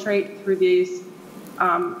infiltrate through these,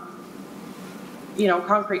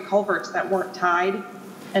 concrete culverts that weren't tied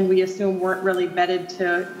and we assume weren't really bedded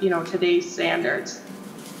to, today's standards.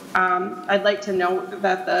 I'd like to note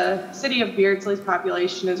that the city of Beardsley's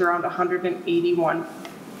population is around 181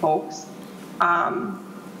 folks. An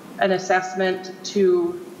assessment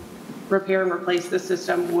to repair and replace the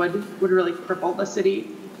system would really cripple the city.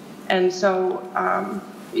 And so,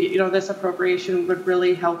 this appropriation would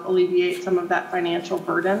really help alleviate some of that financial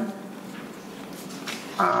burden.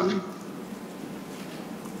 And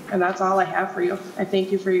that's all I have for you. I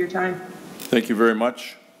thank you for your time. Thank you very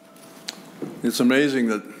much. It's amazing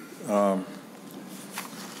that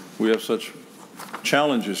we have such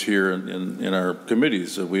challenges here in our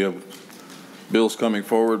committees. We have bills coming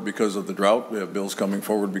forward because of the drought. We have bills coming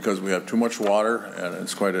forward because we have too much water, and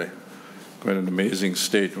it's quite an amazing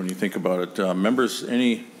state when you think about it. Members,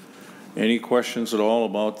 any questions at all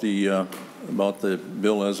about the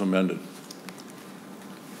bill as amended?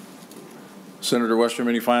 Senator Westrom,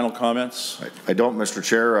 any final comments? I don't, Mr.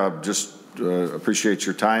 Chair. Just appreciate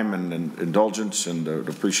your time and indulgence, and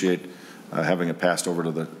appreciate having it passed over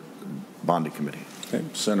to the bonding committee. Okay.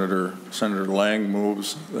 Senator Lang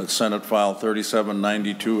moves that Senate File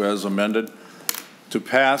 3792 as amended to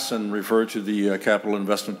pass and refer to the Capital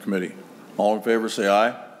Investment Committee. All in favor say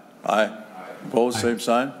aye. Aye. Opposed, same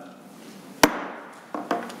sign.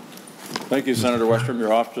 Thank you, Senator Westrom.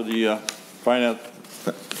 You're off to the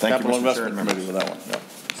Capital Investment Committee with that one. Yeah.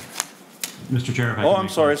 Mr. Chair, if I I'm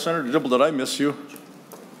sorry, Senator Dibble, did I miss you?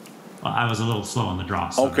 Well, I was a little slow on the draw.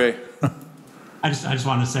 So okay. I just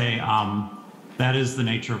want to say that is the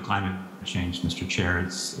nature of climate change, Mr. Chair.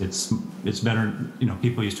 It's better,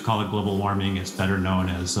 people used to call it global warming. It's better known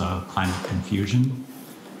as climate confusion.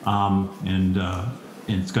 And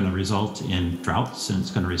it's going to result in droughts, and it's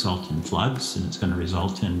going to result in floods, and it's going to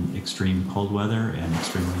result in extreme cold weather and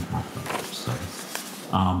extremely hot weather.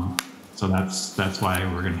 So that's why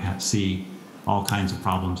we're going to see all kinds of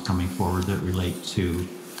problems coming forward that relate to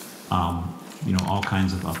all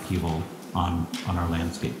kinds of upheaval on our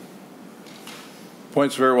landscape.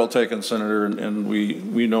 Points very well taken, Senator, and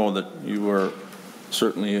we know that you are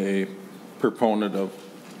certainly a proponent of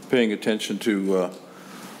paying attention to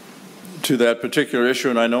that particular issue,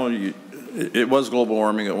 and I know it was global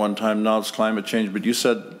warming at one time, now it's climate change, but you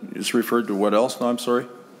said it's referred to what else? No, I'm sorry?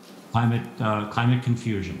 Climate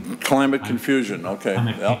confusion. Climate confusion, okay.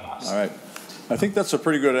 Yep. All right. I think that's a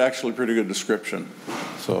pretty good description.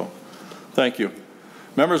 So, thank you.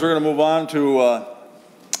 Members, we're going to move on to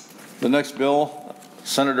the next bill,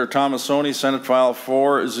 Senator Tomassoni, Senate File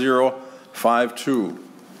 4052.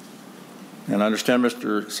 And I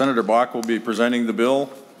understand Senator Bach will be presenting the bill.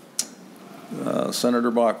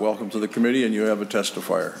 Senator Bach, welcome to the committee, and you have a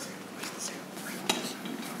testifier.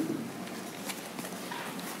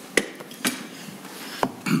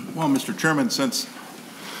 Well, Mr. Chairman, since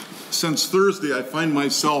Thursday, I find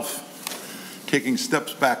myself taking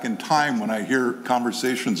steps back in time when I hear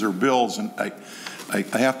conversations or bills, and I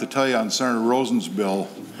have to tell you on Senator Rosen's bill,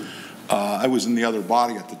 I was in the other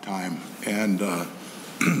body at the time, and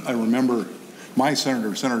I remember my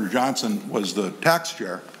senator, Senator Johnson, was the tax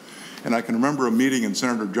chair, and I can remember a meeting in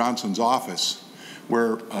Senator Johnson's office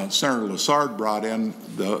where Senator Lessard brought in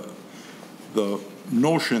the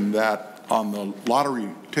notion that on the lottery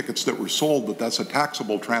tickets that were sold, that's a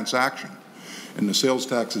taxable transaction, and the sales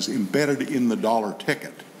tax is embedded in the dollar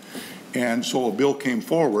ticket. And so a bill came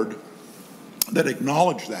forward that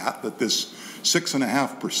acknowledged that this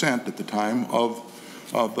 6.5% at the time of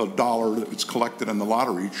the dollar that's collected in the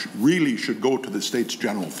lottery really should go to the state's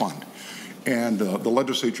general fund. And the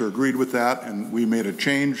legislature agreed with that, and we made a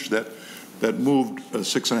change that moved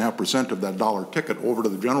 6.5% of that dollar ticket over to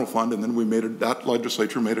the general fund, and then that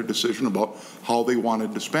legislature made a decision about how they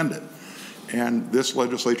wanted to spend it. And this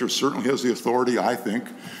legislature certainly has the authority, I think,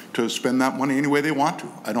 to spend that money any way they want to.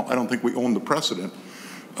 I don't think we own the precedent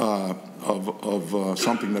of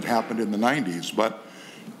something that happened in the 90s, but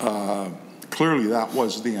clearly that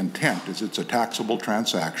was the intent, is it's a taxable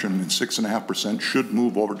transaction, and 6.5% should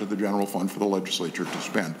move over to the general fund for the legislature to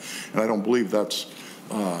spend. And I don't believe that's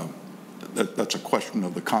a question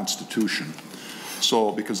of the Constitution.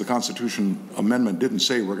 So, because the Constitution amendment didn't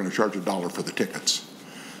say we're going to charge $1 for the tickets.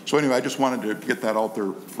 So anyway, I just wanted to get that out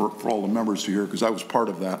there for all the members to hear, because I was part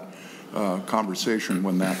of that conversation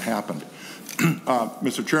when that happened.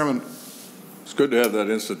 Mr. Chairman. It's good to have that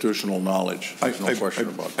institutional knowledge. There's no question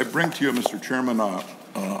about that. I bring to you, Mr. Chairman,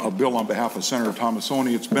 a bill on behalf of Senator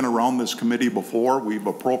Tomassoni. It's been around this committee before. We've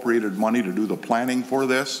appropriated money to do the planning for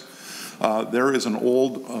this. There is an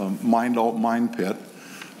old mine pit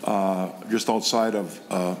just outside of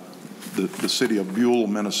the city of Buell,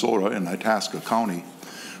 Minnesota, in Itasca County,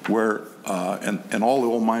 where and all the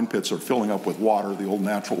old mine pits are filling up with water, the old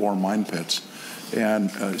natural ore mine pits, and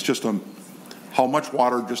it's just how much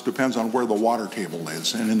water just depends on where the water table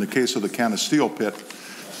is. And in the case of the Canisteo pit,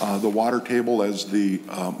 the water table as the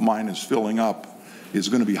mine is filling up is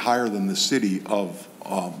going to be higher than the city of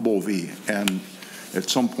Beauvais, and at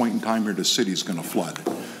some point in time here, the city's going to flood.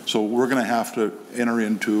 So we're going to have to enter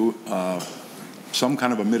into some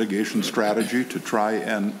kind of a mitigation strategy to try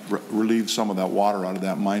and relieve some of that water out of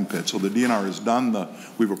that mine pit. So the DNR has done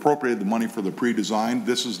we've appropriated the money for the pre-design.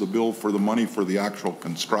 This is the bill for the money for the actual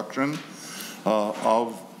construction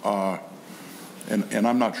and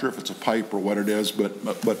I'm not sure if it's a pipe or what it is,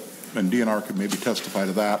 and DNR could maybe testify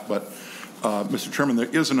to that. But Mr. Chairman, there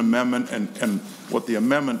is an amendment, and what the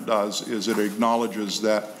amendment does is it acknowledges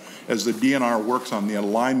that as the DNR works on the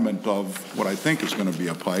alignment of what I think is going to be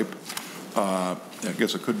a pipe, I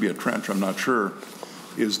guess it could be a trench, I'm not sure,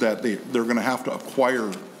 is that they're going to have to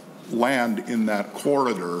acquire land in that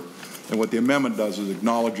corridor. And what the amendment does is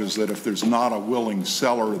acknowledges that if there's not a willing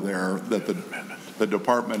seller there, that the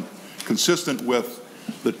department, consistent with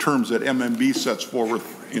the terms that MMB sets forward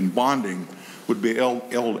in bonding would be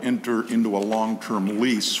enter into a long-term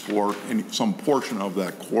lease for some portion of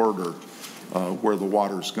that corridor where the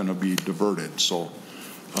water is going to be diverted. So,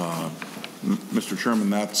 Mr. Chairman,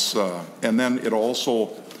 that's, and then it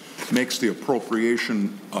also makes the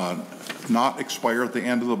appropriation not expire at the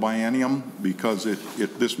end of the biennium, because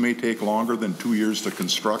this may take longer than 2 years to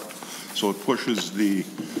construct. So it pushes the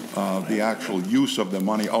actual use of the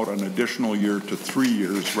money out an additional year to 3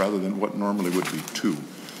 years rather than what normally would be 2.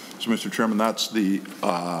 So, Mr. Chairman, that's the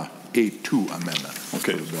A2 amendment.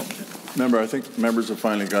 Okay. Remember, I think members have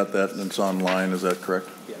finally got that, and it's online. Is that correct?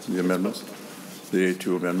 Yes. The amendments? The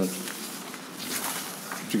A2 amendment.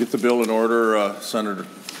 To get the bill in order, Senator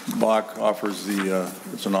Bach offers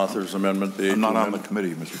it's an author's amendment. The A2 I'm not amendment. on the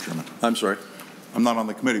committee, Mr. Chairman. I'm sorry? I'm not on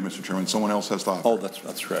the committee, Mr. Chairman. Someone else has to offer. Oh, that's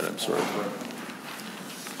right. I'm sorry.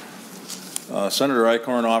 Senator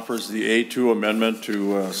Eichhorn offers the A2 amendment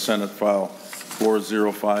to Senate File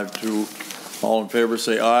 4052. All in favor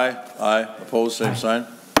say aye. Aye. Opposed, same sign.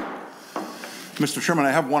 Mr. Chairman,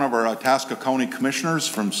 I have one of our Itasca County commissioners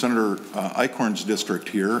from Senator Eichhorn's district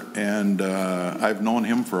here, and I've known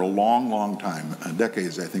him for a long, long time,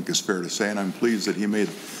 decades, I think is fair to say, and I'm pleased that he made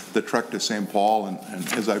the trek to St. Paul, and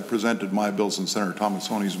as I presented my bills and Senator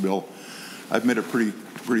Tomassoni's bill, I've made it pretty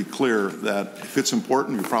clear that if it's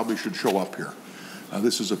important, you probably should show up here.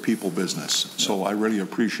 This is a people business, so I really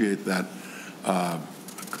appreciate that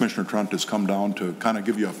Commissioner Trent has come down to kind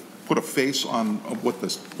of put a face on what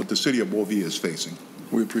the city of Beauvais is facing.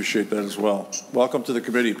 We appreciate that as well. Welcome to the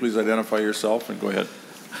committee. Please identify yourself and go ahead.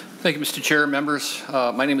 Thank you, Mr. Chair, members.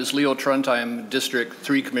 My name is Leo Trent. I am District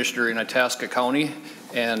 3 Commissioner in Itasca County,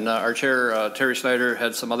 and our Chair, Terry Snyder,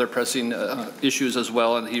 had some other pressing issues as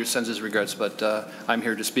well, and he sends his regrets, but I'm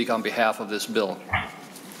here to speak on behalf of this bill.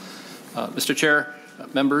 Mr. Chair,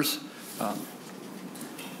 members,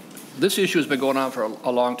 this issue has been going on for a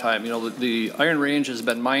long time. You know, the Iron Range has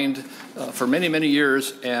been mined for many, many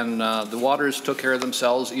years, and the waters took care of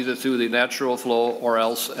themselves either through the natural flow or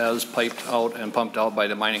else as piped out and pumped out by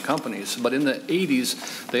the mining companies. But in the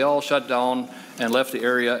 80s, they all shut down and left the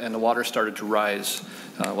area, and the water started to rise.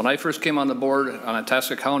 When I first came on the board on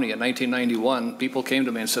Itasca County in 1991, people came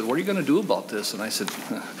to me and said, what are you going to do about this? And I said,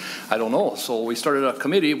 I don't know. So we started a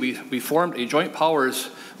committee. We formed a joint powers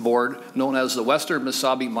board known as the Western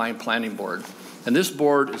Mesabi Mine Planning Board. And this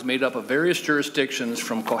board is made up of various jurisdictions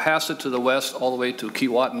from Cohasset to the west all the way to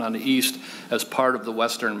Keewatin on the east as part of the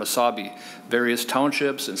Western Mesabi. Various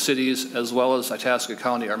townships and cities as well as Itasca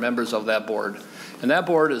County are members of that board. And that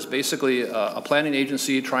board is basically a planning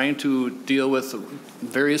agency trying to deal with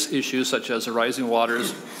various issues such as the rising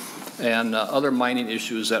waters and other mining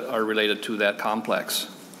issues that are related to that complex.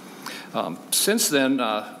 Since then,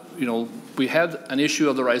 you know, we had an issue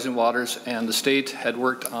of the rising waters, and the state had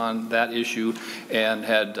worked on that issue and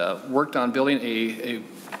had worked on building a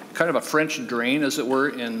kind of a French drain, as it were,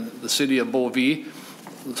 in the city of Beauvais.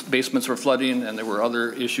 The basements were flooding, and there were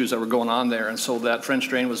other issues that were going on there, and so that French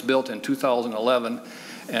drain was built in 2011,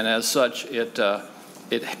 and as such, it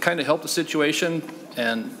kind of helped the situation.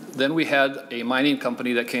 And then we had a mining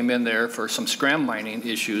company that came in there for some scram mining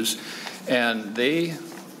issues, and they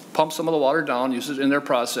pumped some of the water down, used it in their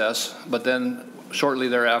process, but then shortly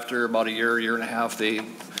thereafter, about a year and a half, they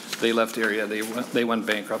left the area. They went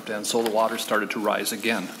bankrupt, and so the water started to rise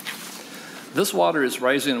again. This water is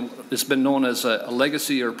rising. It's been known as a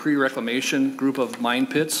legacy or pre-reclamation group of mine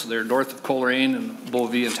pits. They're north of Coleraine and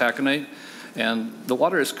Beauvais and Taconite. And the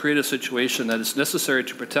water has created a situation that is necessary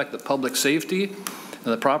to protect the public safety and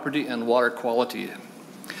the property and water quality.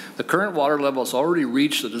 The current water level has already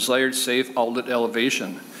reached the desired safe outlet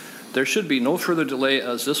elevation. There should be no further delay,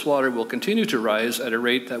 as this water will continue to rise at a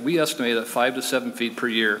rate that we estimate at 5 to 7 feet per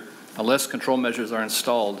year unless control measures are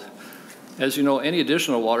installed. As you know, any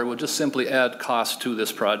additional water will just simply add cost to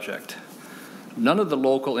this project. None of the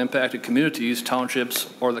local impacted communities,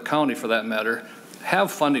 townships, or the county for that matter, have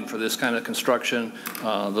funding for this kind of construction,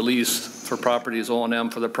 the lease for properties, O&M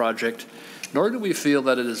for the project, nor do we feel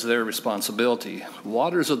that it is their responsibility.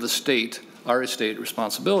 Waters of the state are a state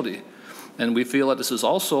responsibility, and we feel that this is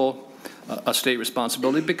also a state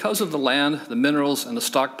responsibility because of the land, the minerals, and the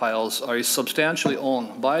stockpiles are substantially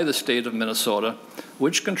owned by the state of Minnesota,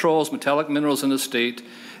 which controls metallic minerals in the state,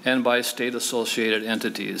 and by state-associated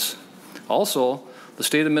entities. Also, the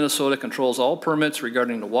state of Minnesota controls all permits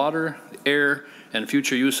regarding the water, the air, and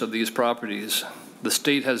future use of these properties. The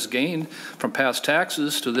state has gained from past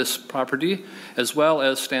taxes to this property, as well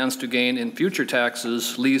as stands to gain in future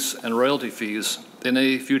taxes, lease, and royalty fees, and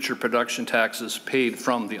any future production taxes paid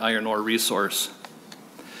from the iron ore resource.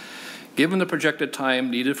 Given the projected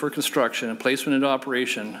time needed for construction and placement into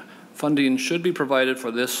operation, funding should be provided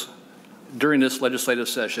for this during this legislative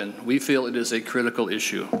session. We feel it is a critical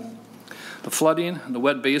issue. The flooding, the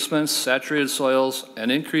wet basements, saturated soils,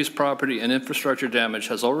 and increased property and infrastructure damage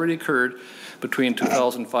has already occurred between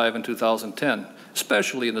 2005 and 2010,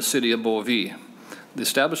 especially in the city of Beauvais. The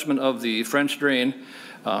establishment of the French drain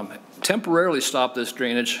temporarily stopped this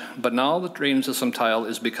drainage, but now the drainage system tile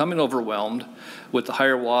is becoming overwhelmed with the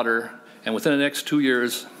higher water, and within the next 2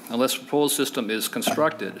 years, unless the proposed system is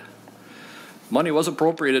constructed. Money was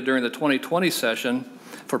appropriated during the 2020 session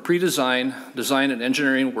for pre-design, design, and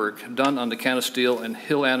engineering work done on the Canisteo and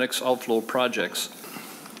Hill Annex outflow projects.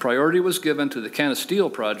 Priority was given to the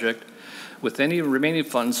Canisteo project, with any remaining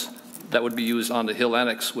funds that would be used on the Hill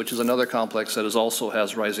Annex, which is another complex that also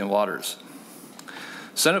has rising waters.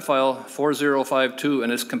 Senate File 4052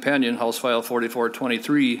 and its companion, House File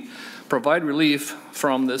 4423, provide relief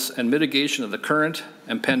from this and mitigation of the current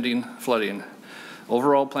and pending flooding.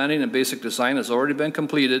 Overall planning and basic design has already been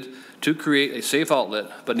completed to create a safe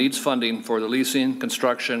outlet, but needs funding for the leasing,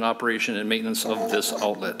 construction, operation, and maintenance of this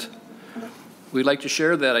outlet. We'd like to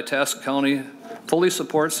share that Itasca County fully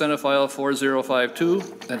supports Senate File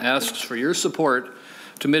 4052 and asks for your support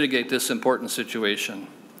to mitigate this important situation.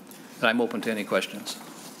 And I'm open to any questions.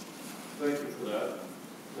 Thank you for that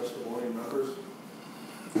testimony, members.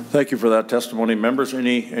 Thank you for that testimony, members.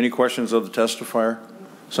 Any questions of the testifier?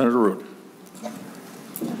 Senator Root.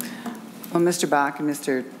 Well, Mr. Bach and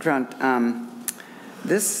Mr. Trunt,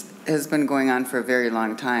 this has been going on for a very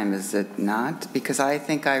long time, is it not? Because I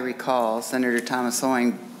think I recall Senator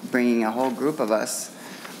Tomassoni bringing a whole group of us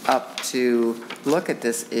up to look at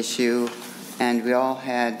this issue, and we all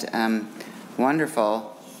had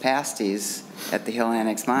wonderful pasties at the Hill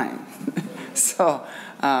Annex mine. So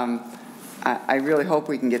I really hope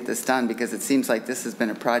we can get this done, because it seems like this has been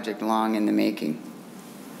a project long in the making.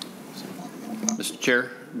 Mr.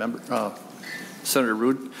 Chair, member, Senator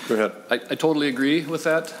Rood. Go ahead. I totally agree with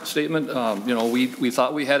that statement. You know, we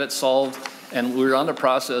thought we had it solved, and we were on the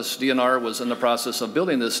process. DNR was in the process of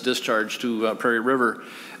building this discharge to Prairie River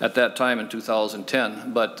at that time in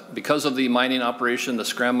 2010. But because of the mining operation, the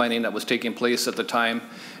scram mining that was taking place at the time,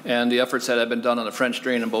 and the efforts that had been done on the French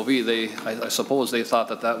drain in Beauvais, I suppose they thought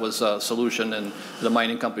that that was a solution, and the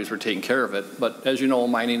mining companies were taking care of it. But as you know,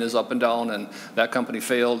 mining is up and down, and that company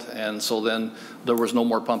failed, and so then there was no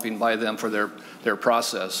more pumping by them for their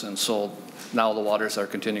process, and so now the waters are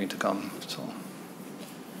continuing to come. So,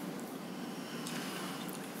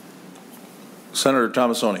 Senator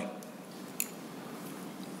Tomassoni.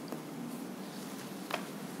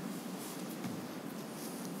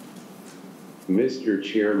 Mr.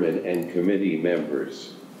 Chairman and committee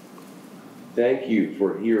members, thank you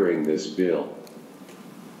for hearing this bill.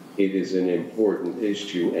 It is an important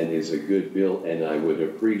issue and is a good bill, and I would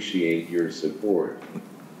appreciate your support.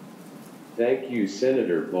 Thank you,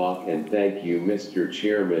 Senator Bach, and thank you, Mr.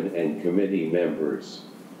 Chairman and committee members.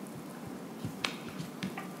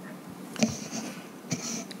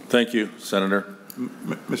 Thank you, Senator.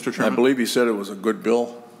 Mr. Chairman. I believe he said it was a good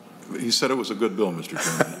bill. He said it was a good bill, Mr.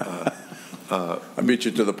 Chairman. I beat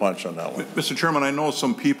you to the punch on that one. Mr. Chairman, I know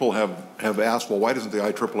some people have asked, well, why doesn't the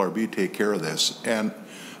IRRB take care of this? And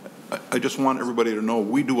I just want everybody to know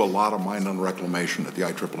we do a lot of mine and reclamation at the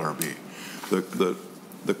IRRB.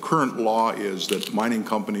 The current law is that mining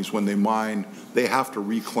companies, when they mine, they have to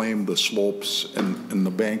reclaim the slopes and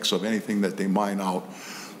the banks of anything that they mine out.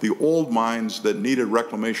 The old mines that needed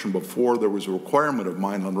reclamation before there was a requirement of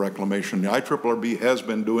mine and reclamation, the IRRB has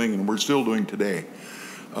been doing, and we're still doing today.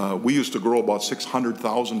 We used to grow about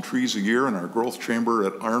 600,000 trees a year in our growth chamber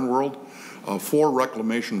at Iron World for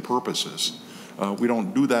reclamation purposes. We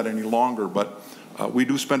don't do that any longer, but we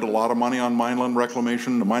do spend a lot of money on mineland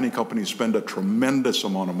reclamation. The mining companies spend a tremendous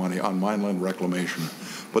amount of money on mineland reclamation.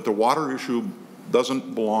 But the water issue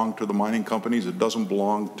doesn't belong to the mining companies. It doesn't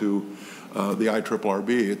belong to the IRRB.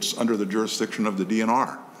 It's under the jurisdiction of the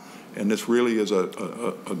DNR. And this really is a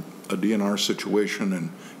DNR situation, and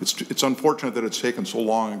it's unfortunate that it's taken so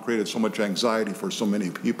long and created so much anxiety for so many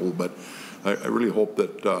people, but I really hope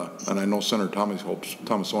that, and I know Senator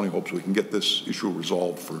Tomassoni hopes we can get this issue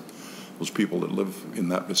resolved for those people that live in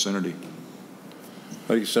that vicinity.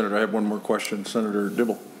 Thank you, Senator. I have one more question. Senator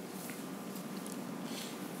Dibble.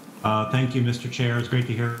 Thank you, Mr. Chair. It's great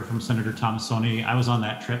to hear from Senator Tomassoni. I was on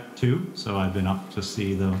that trip too, so I've been up to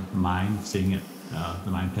see the mine, seeing it,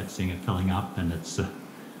 the mine pit, seeing it filling up, and it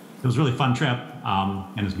was a really fun trip,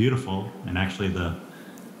 and it's beautiful. And actually, the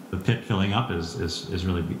pit filling up is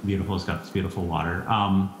really beautiful. It's got this beautiful water,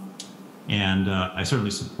 and I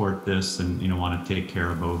certainly support this, and want to take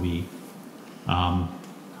care of Beauvais.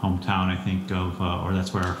 hometown, I think, of, or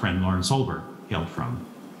that's where our friend Lauren Solberg hailed from,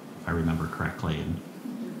 if I remember correctly.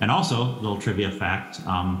 And also, little trivia fact,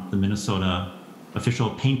 the Minnesota official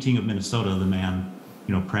painting of Minnesota, the man,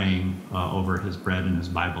 you know, praying over his bread and his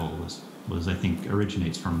Bible was I think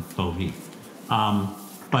originates from Bovee.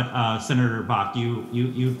 But Senator Bach,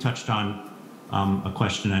 you touched on a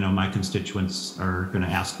question I know my constituents are going to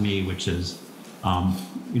ask me, which is,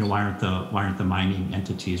 you know, why aren't the mining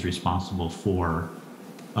entities responsible for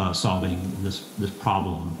solving this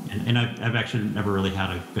problem? And I've actually never really had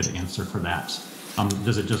a good answer for that.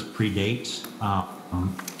 Does it just predate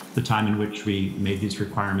the time in which we made these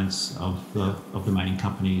requirements of the mining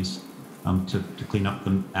companies to clean up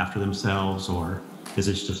them after themselves, or is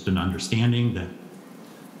this just an understanding that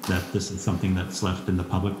this is something that's left in the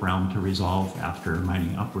public realm to resolve after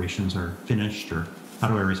mining operations are finished, or how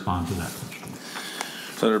do I respond to that question?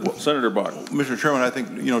 Senator Bach. Mr. Chairman, I think,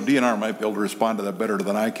 you know, DNR might be able to respond to that better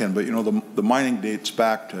than I can, but, you know, the mining dates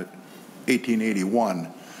back to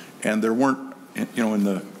 1881, and there weren't, you know, in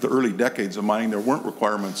the early decades of mining, there weren't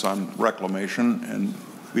requirements on reclamation, and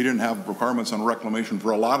we didn't have requirements on reclamation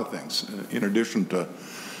for a lot of things in addition to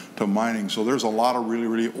mining. So there's a lot of really,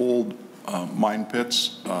 really old mine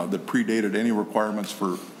pits that predated any requirements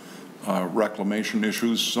for reclamation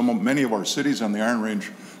issues. Many of our cities on the Iron Range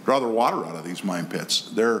draw their water out of these mine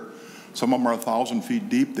pits. Some of them are 1,000 feet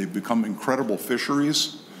deep. They've become incredible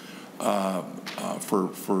fisheries for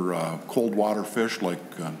cold water fish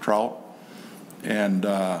like trout. And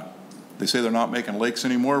they say they're not making lakes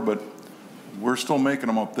anymore, but we're still making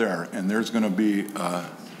them up there. And there's going to be,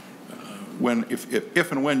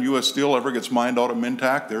 if and when U.S. Steel ever gets mined out of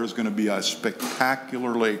Mintac, there's going to be a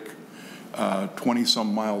spectacular lake,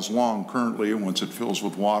 20-some miles long currently, once it fills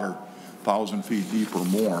with water, 1,000 feet deep or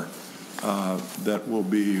more, that will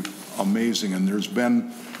be amazing. And there's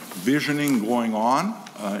been visioning going on,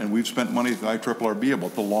 and we've spent money at the IRRB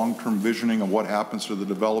about the long-term visioning of what happens to the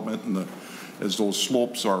development and as those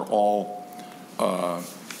slopes are all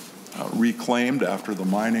reclaimed after the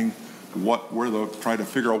mining, try to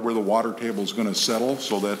figure out where the water table is going to settle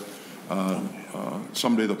so that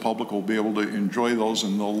someday the public will be able to enjoy those,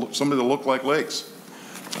 and someday they'll look like lakes.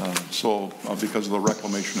 Because of the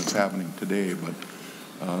reclamation that's happening today. But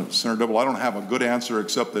Senator Dibble, I don't have a good answer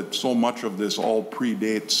except that so much of this all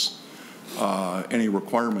predates any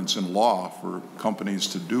requirements in law for companies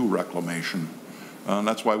to do reclamation. And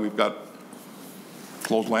that's why we've got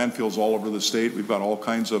closed landfills all over the state. We've got all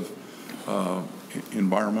kinds of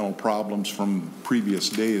environmental problems from previous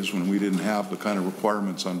days when we didn't have the kind of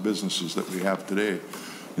requirements on businesses that we have today.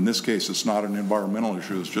 In this case, it's not an environmental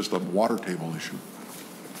issue, it's just a water table issue.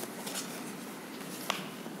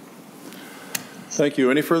 Thank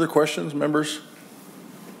you. Any further questions, members?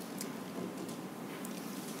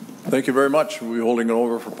 Thank you very much. We'll be holding it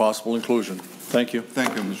over for possible inclusion. Thank you.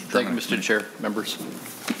 Thank you, Mr. Chairman. Thank you, Mr. Chair, members.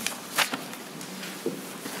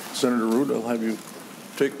 Senator Rood, I'll have you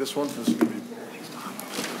take this one. This is going to be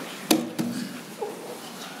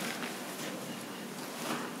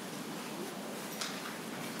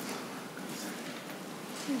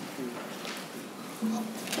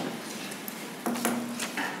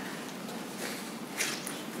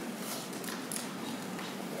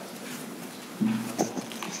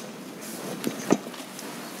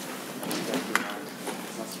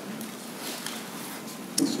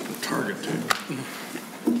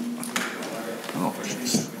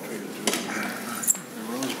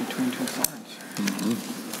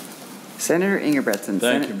Senator Ingebrigtsen.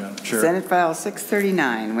 Thank you, Madam Chair. Senate File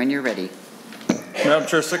 639, when you're ready. Madam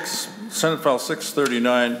Chair, Senate File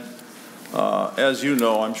 639, as you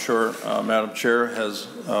know, I'm sure, Madam Chair, has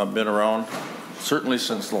been around certainly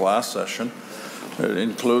since the last session. It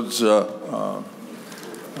includes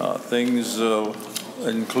things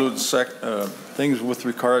with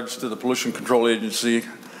regards to the Pollution Control Agency,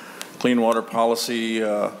 Clean Water Policy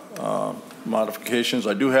modifications.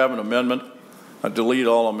 I do have an amendment, a delete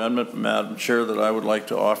all amendment, Madam Chair, that I would like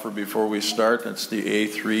to offer before we start. It's the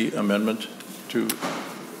A3 amendment to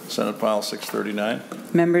Senate File 639.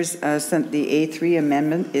 Members, the A3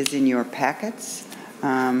 amendment is in your packets.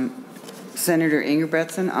 Senator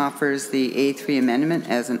Ingebrigtsen offers the A3 amendment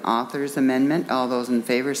as an author's amendment. All those in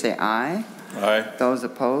favor say aye. Aye. Those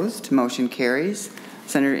opposed, motion carries.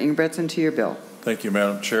 Senator Ingebrigtsen, to your bill. Thank you,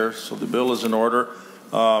 Madam Chair. So the bill is in order.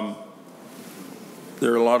 There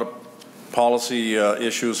are a lot of policy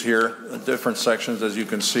issues here, different sections, as you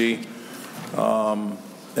can see, and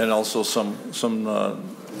also some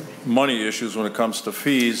money issues when it comes to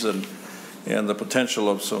fees and the potential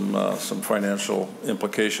of some financial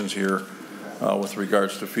implications here with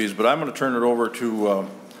regards to fees. But I'm going to turn it over to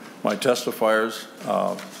my testifiers.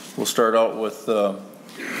 We'll start out with Mr.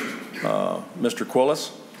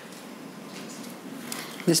 Quillis.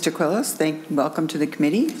 Mr. Quillis, welcome to the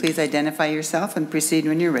committee. Please identify yourself and proceed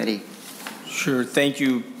when you're ready. Sure. Thank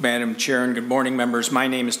you, Madam Chair, and good morning, members. My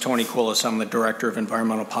name is Tony Quillis. I'm the Director of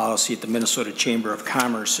Environmental Policy at the Minnesota Chamber of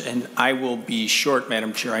Commerce, and I will be short,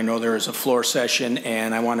 Madam Chair. I know there is a floor session,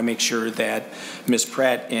 and I want to make sure that Ms.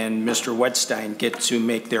 Pratt and Mr. Wedstein get to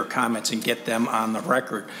make their comments and get them on the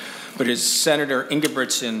record. But as Senator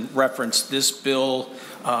Ingebrigtsen referenced, this bill,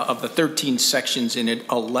 of the 13 sections in it,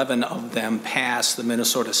 11 of them passed the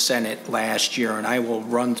Minnesota Senate last year, and I will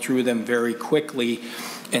run through them very quickly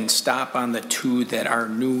and stop on the 2 that are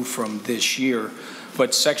new from this year.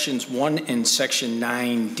 But sections 1 and section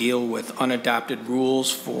 9 deal with unadopted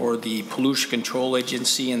rules for the Pollution Control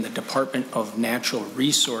Agency and the Department of Natural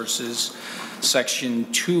Resources. Section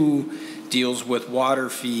 2 deals with water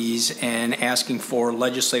fees and asking for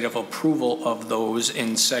legislative approval of those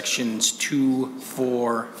in sections 2,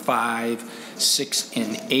 4, 5, 6,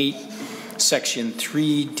 and 8. Section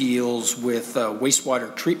 3 deals with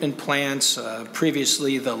wastewater treatment plants.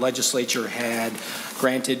 Previously, the legislature had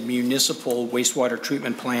granted municipal wastewater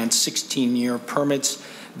treatment plants 16-year permits.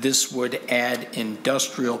 This would add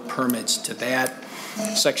industrial permits to that.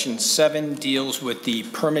 Section 7 deals with the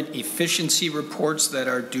permit efficiency reports that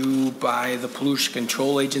are due by the Pollution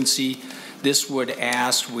Control Agency. This would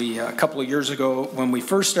ask, a couple of years ago, when we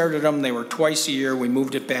first started them, they were twice a year. We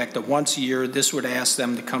moved it back to once a year. This would ask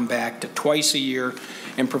them to come back to twice a year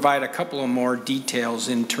and provide a couple of more details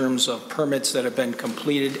in terms of permits that have been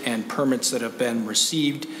completed and permits that have been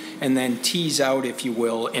received, and then tease out, if you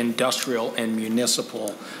will, industrial and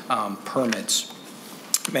municipal permits.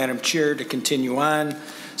 Madam Chair, to continue on,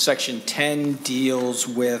 Section 10 deals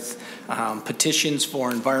with petitions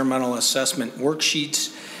for environmental assessment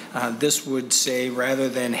worksheets. This would say, rather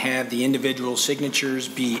than have the individual signatures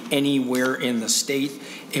be anywhere in the state,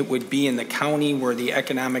 it would be in the county where the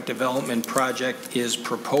economic development project is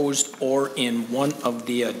proposed or in one of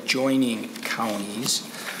the adjoining counties.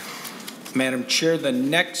 Madam Chair, the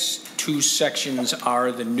next 2 sections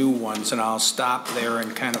are the new ones, and I'll stop there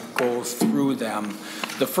and kind of go through them.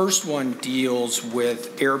 The first one deals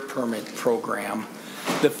with air permit program.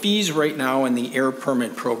 The fees right now in the air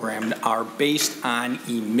permit program are based on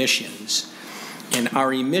emissions. And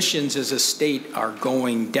our emissions as a state are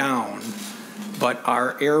going down, but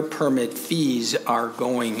our air permit fees are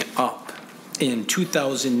going up. In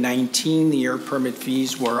 2019, the air permit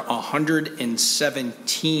fees were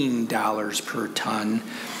 $117 per ton,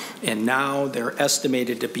 and now they're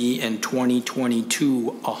estimated to be in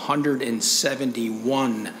 2022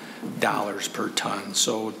 $171 per ton.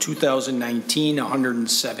 So 2019,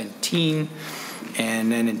 117,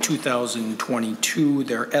 and then in 2022,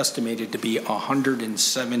 they're estimated to be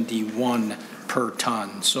 171 per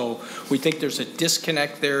ton. So we think there's a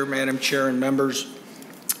disconnect there, Madam Chair and members.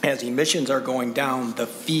 As emissions are going down, the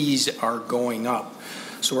fees are going up.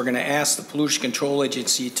 So we're going to ask the Pollution Control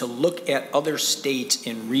Agency to look at other states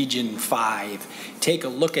in Region 5, take a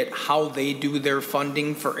look at how they do their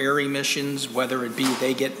funding for air emissions, whether it be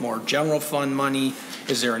they get more general fund money,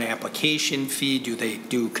 is there an application fee, do they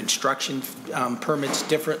do construction permits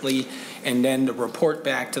differently, and then to report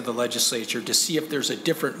back to the legislature to see if there's a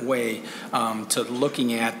different way to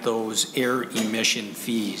looking at those air emission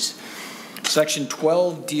fees. Section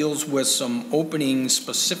 12 deals with some openings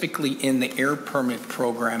specifically in the air permit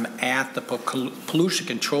program at the Pollution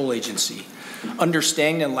Control Agency.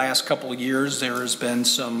 Understanding in the last couple of years there has been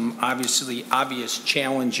some obvious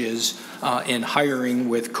challenges in hiring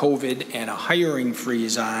with COVID and a hiring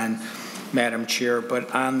freeze on, Madam Chair,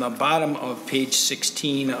 but on the bottom of page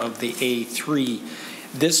 16 of the A3,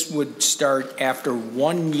 this would start after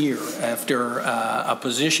 1 year. After a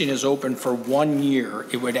position is open for 1 year,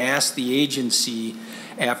 it would ask the agency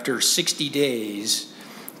after 60 days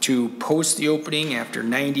to post the opening, after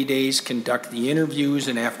 90 days conduct the interviews,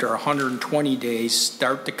 and after 120 days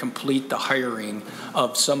start to complete the hiring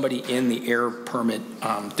of somebody in the air permit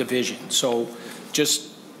division. So just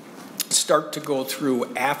start to go through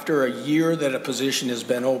after a year that a position has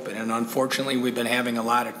been open, and unfortunately we've been having a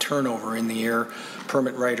lot of turnover in the air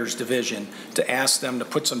permit writers division, to ask them to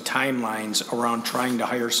put some timelines around trying to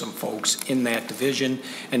hire some folks in that division.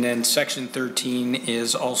 And then section 13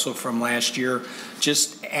 is also from last year.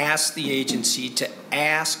 Just ask the agency to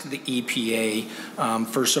ask the EPA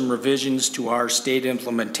for some revisions to our state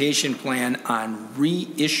implementation plan on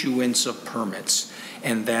reissuance of permits,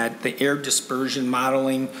 and that the air dispersion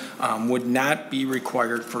modeling would not be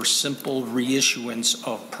required for simple reissuance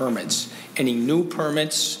of permits. Any new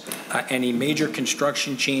permits any major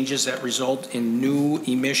construction changes that result in new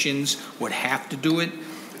emissions would have to do it.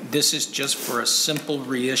 This is just for a simple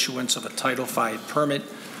reissuance of a Title V permit.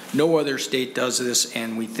 No other state does this,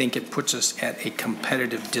 and we think it puts us at a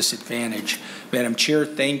competitive disadvantage. Madam Chair,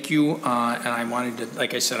 thank you. And I wanted to,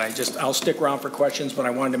 like I said, I'll stick around for questions, but I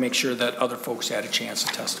wanted to make sure that other folks had a chance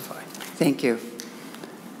to testify. Thank you.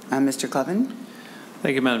 Mr. Clevin?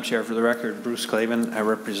 Thank you, Madam Chair. For the record, Bruce Clavin. I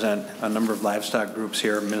represent a number of livestock groups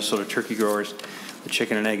here, Minnesota Turkey Growers, the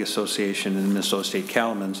Chicken and Egg Association, and Minnesota State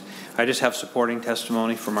Cattlemen's. I just have supporting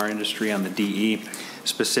testimony from our industry on the DE,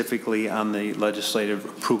 specifically on the legislative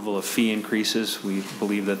approval of fee increases. We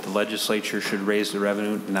believe that the legislature should raise the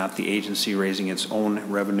revenue, not the agency raising its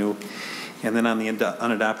own revenue. And then on the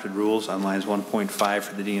unadopted rules on lines 1.5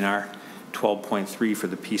 for the DNR, 12.3 for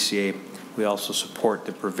the PCA, we also support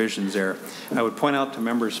the provisions there. I would point out to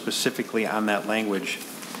members specifically on that language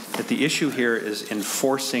that the issue here is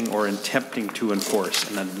enforcing or attempting to enforce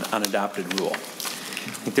an unadopted rule.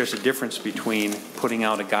 I think there's a difference between putting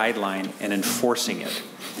out a guideline and enforcing it.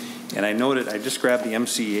 And I noted, I just grabbed the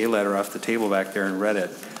MCEA letter off the table back there and read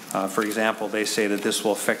it. For example, they say that this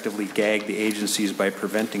will effectively gag the agencies by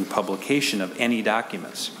preventing publication of any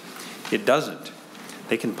documents. It doesn't.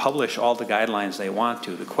 They can publish all the guidelines they want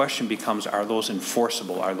to. The question becomes, are those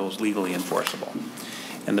enforceable? Are those legally enforceable?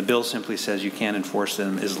 And the bill simply says you can't enforce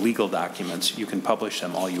them as legal documents. You can publish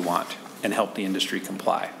them all you want and help the industry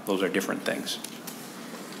comply. Those are different things.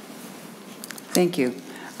 Thank you.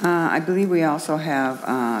 I believe we also have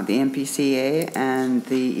the MPCA and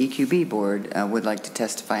the EQB board would like to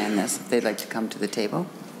testify on this. If they'd like to come to the table.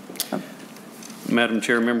 Madam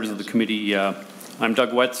Chair, members of the committee, I'm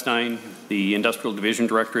Doug Wettstein, the Industrial Division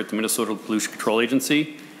Director at the Minnesota Pollution Control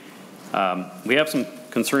Agency. We have some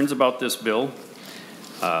concerns about this bill.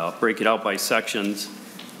 I'll break it out by sections.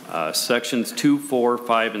 Sections 2, 4,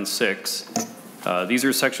 5, and 6. These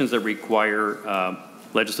are sections that require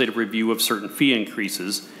legislative review of certain fee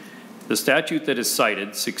increases. The statute that is cited,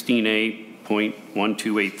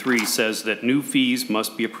 16A.1283, says that new fees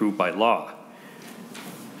must be approved by law.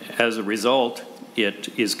 As a result, it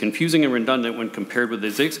is confusing and redundant when compared with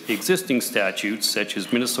existing statutes, such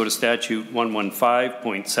as Minnesota Statute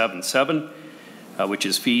 115.77, which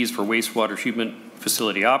is fees for wastewater treatment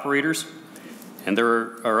facility operators. And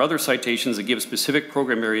there are other citations that give specific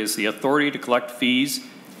program areas the authority to collect fees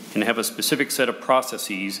and have a specific set of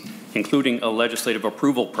processes, including a legislative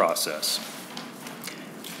approval process.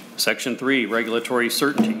 Section 3, regulatory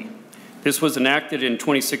certainty. This was enacted in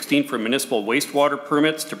 2016 for municipal wastewater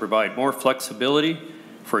permits to provide more flexibility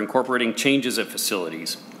for incorporating changes at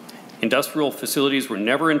facilities. Industrial facilities were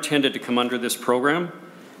never intended to come under this program.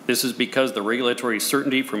 This is because the regulatory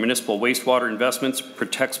certainty for municipal wastewater investments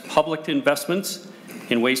protects public investments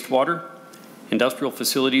in wastewater. Industrial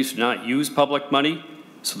facilities do not use public money,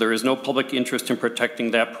 so there is no public interest in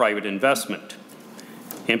protecting that private investment.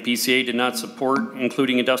 MPCA did not support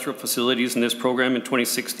including industrial facilities in this program in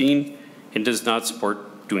 2016 and does not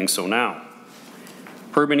support doing so now.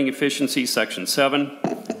 Permitting efficiency, Section 7.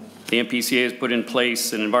 The MPCA has put in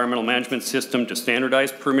place an environmental management system to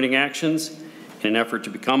standardize permitting actions in an effort to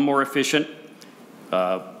become more efficient.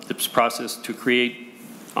 This process to create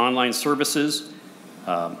online services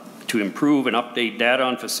to improve and update data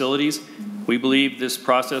on facilities. We believe this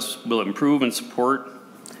process will improve and support.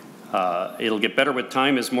 It'll get better with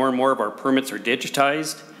time as more and more of our permits are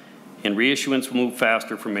digitized, and reissuance will move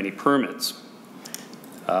faster for many permits.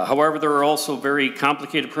 However, there are also very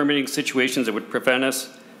complicated permitting situations that would prevent us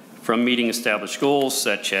from meeting established goals,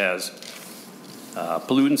 such as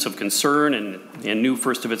pollutants of concern and new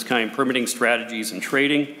first-of-its-kind permitting strategies and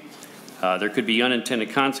trading. There could be unintended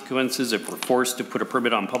consequences if we're forced to put a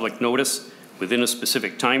permit on public notice within a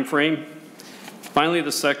specific time frame. Finally,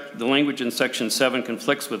 the language in Section 7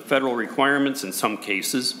 conflicts with federal requirements in some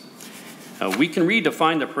cases. We can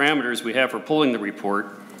redefine the parameters we have for pulling the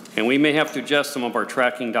report, and we may have to adjust some of our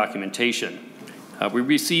tracking documentation. We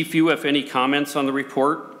receive few, if any, comments on the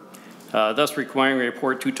report. Thus, requiring a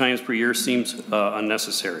report 2 times per year seems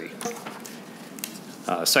unnecessary.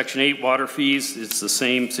 Section 8, water fees, it's the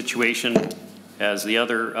same situation as the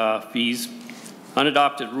other fees.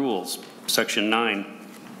 Unadopted rules, Section 9.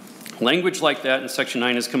 Language like that in Section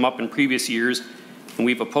 9 has come up in previous years, and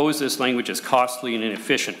we've opposed this language as costly and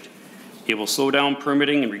inefficient. It will slow down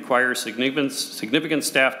permitting and require significant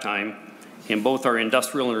staff time in both our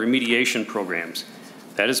industrial and remediation programs.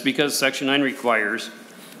 That is because Section 9 requires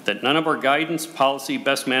that none of our guidance, policy,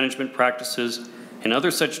 best management practices, and other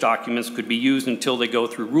such documents could be used until they go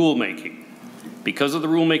through rulemaking. Because of the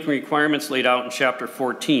rulemaking requirements laid out in Chapter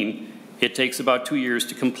 14, it takes about 2 years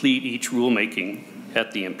to complete each rulemaking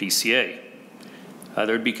at the MPCA. There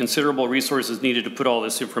would be considerable resources needed to put all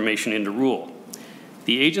this information into rule.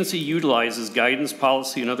 The agency utilizes guidance,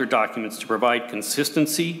 policy, and other documents to provide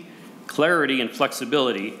consistency, clarity, and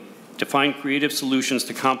flexibility to find creative solutions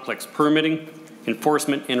to complex permitting,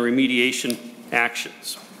 enforcement, and remediation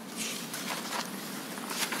actions.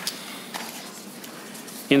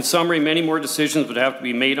 In summary, many more decisions would have to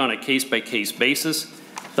be made on a case-by-case basis,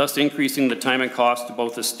 thus increasing the time and cost to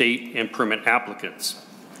both the state and permit applicants.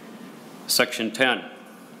 Section 10,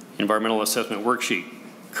 Environmental Assessment Worksheet.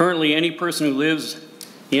 Currently, any person who lives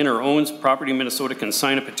in or owns property in Minnesota can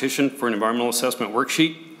sign a petition for an environmental assessment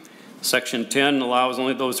worksheet. Section 10 allows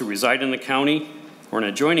only those who reside in the county or an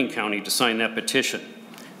adjoining county to sign that petition.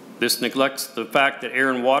 This neglects the fact that air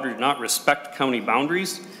and water do not respect county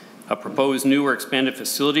boundaries. A proposed new or expanded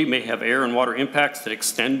facility may have air and water impacts that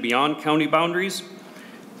extend beyond county boundaries.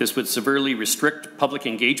 This would severely restrict public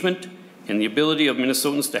engagement and the ability of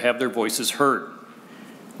Minnesotans to have their voices heard.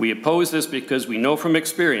 We oppose this because we know from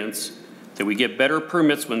experience that we get better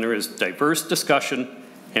permits when there is diverse discussion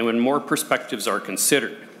and when more perspectives are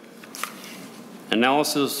considered.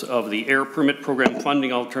 Analysis of the air permit program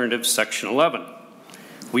funding alternatives, Section 11.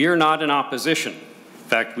 We are not in opposition. In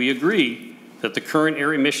fact, we agree that the current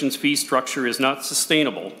air emissions fee structure is not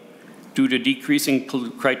sustainable due to decreasing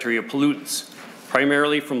criteria pollutants,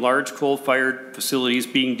 primarily from large coal-fired facilities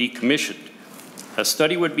being decommissioned. A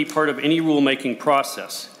study would be part of any rulemaking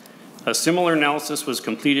process. A similar analysis was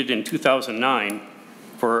completed in 2009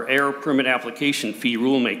 for air permit application fee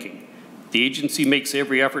rulemaking. The agency makes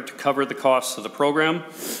every effort to cover the costs of the program.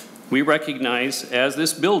 We recognize, as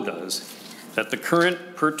this bill does, that the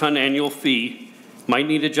current per ton annual fee might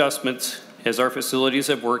need adjustments as our facilities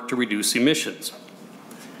have worked to reduce emissions.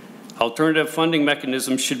 Alternative funding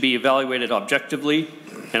mechanisms should be evaluated objectively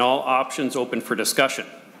and all options open for discussion.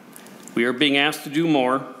 We are being asked to do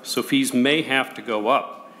more, so fees may have to go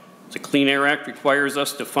up. The Clean Air Act requires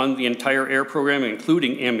us to fund the entire air program,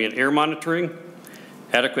 including ambient air monitoring.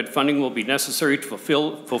 Adequate funding will be necessary to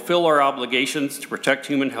fulfill our obligations to protect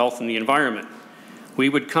human health and the environment. We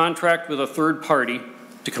would contract with a third party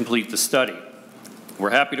to complete the study. We're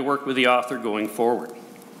happy to work with the author going forward.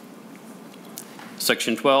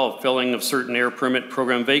 Section 12, filling of certain air permit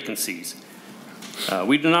program vacancies.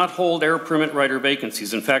 We do not hold air permit writer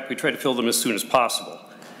vacancies. In fact, we try to fill them as soon as possible.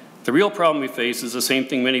 The real problem we face is the same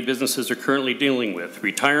thing many businesses are currently dealing with: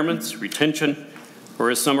 retirements, retention,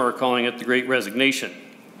 or as some are calling it, the Great Resignation.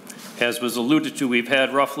 As was alluded to, we've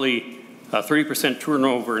had roughly 30%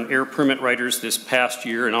 turnover in air permit writers this past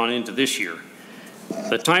year and on into this year.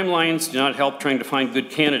 The timelines do not help trying to find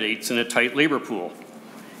good candidates in a tight labor pool.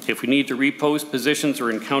 If we need to repost positions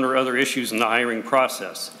or encounter other issues in the hiring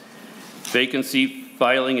process. Vacancy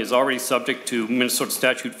filing is already subject to Minnesota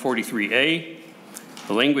Statute 43A.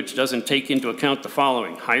 The language doesn't take into account the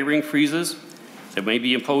following: hiring freezes that may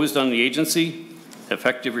be imposed on the agency,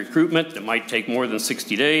 effective recruitment that might take more than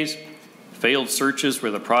 60 days, failed searches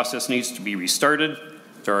where the process needs to be restarted,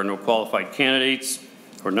 there are no qualified candidates,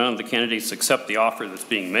 or none of the candidates accept the offer that's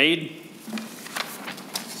being made.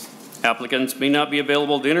 Applicants may not be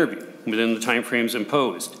available to interview within the timeframes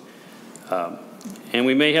imposed. And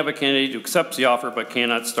we may have a candidate who accepts the offer but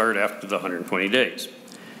cannot start after the 120 days.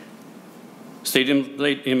 State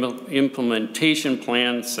Implementation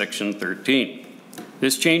Plan, Section 13.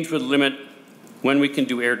 This change would limit when we can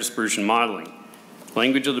do air dispersion modeling.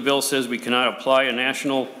 Language of the bill says we cannot apply a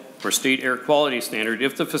national or state air quality standard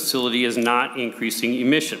if the facility is not increasing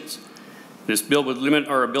emissions. This bill would limit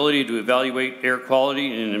our ability to evaluate air quality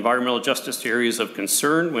in environmental justice areas of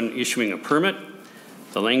concern when issuing a permit.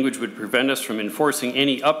 The language would prevent us from enforcing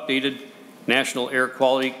any updated national air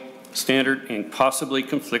quality standard and possibly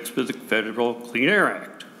conflicts with the Federal Clean Air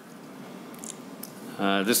Act.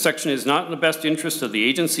 This section is not in the best interest of the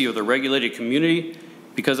agency or the regulated community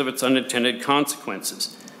because of its unintended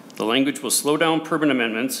consequences. The language will slow down permit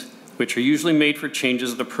amendments, which are usually made for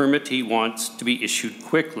changes the permittee wants to be issued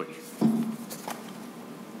quickly.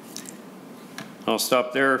 I'll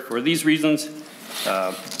stop there. For these reasons,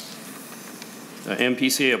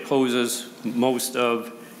 MPCA opposes most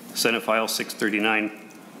of Senate File 639.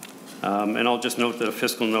 And I'll just note that a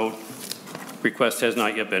fiscal note request has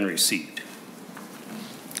not yet been received.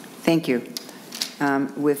 Thank you.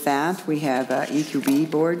 With that, we have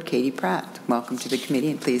EQB Board, Katie Pratt. Welcome to the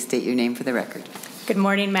committee, and please state your name for the record. Good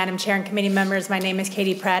morning, Madam Chair and committee members. My name is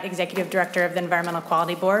Katie Pratt, Executive Director of the Environmental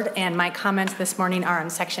Quality Board, and my comments this morning are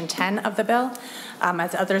on Section 10 of the bill.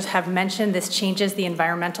 As others have mentioned, this changes the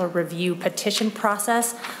environmental review petition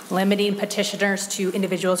process, limiting petitioners to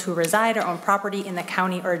individuals who reside or own property in the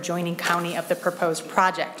county or adjoining county of the proposed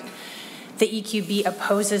project. The EQB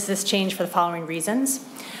opposes this change for the following reasons.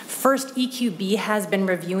 First, EQB has been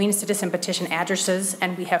reviewing citizen petition addresses,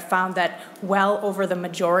 and we have found that well over the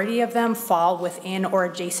majority of them fall within or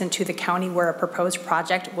adjacent to the county where a proposed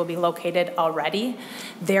project will be located already.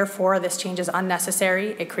 Therefore, this change is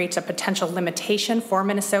unnecessary. It creates a potential limitation for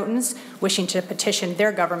Minnesotans wishing to petition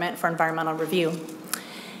their government for environmental review.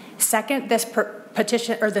 Second, this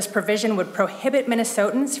provision would prohibit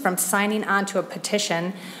Minnesotans from signing on to a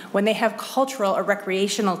petition when they have cultural or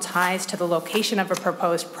recreational ties to the location of a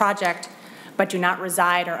proposed project, but do not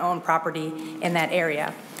reside or own property in that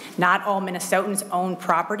area. Not all Minnesotans own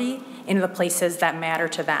property in the places that matter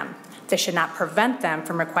to them. This should not prevent them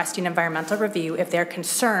from requesting environmental review if they're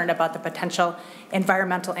concerned about the potential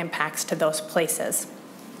environmental impacts to those places.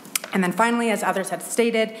 And then finally, as others have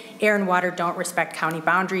stated, air and water don't respect county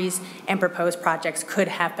boundaries, and proposed projects could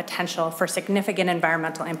have potential for significant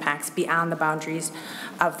environmental impacts beyond the boundaries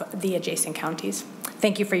of the adjacent counties.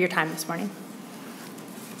 Thank you for your time this morning.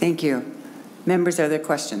 Thank you. Members, are there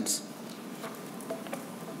questions?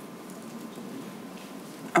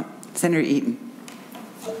 Oh, Senator Eaton.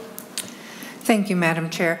 Thank you, Madam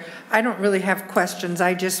Chair. I don't really have questions.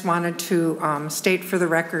 I just wanted to state for the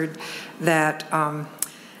record that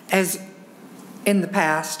as in the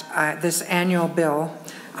past, this annual bill,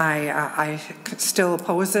 I still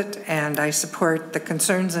oppose it, and I support the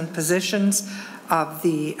concerns and positions of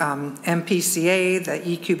the MPCA, the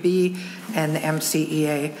EQB, and the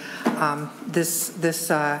MCEA.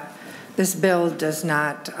 This bill does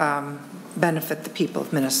not benefit the people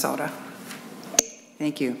of Minnesota.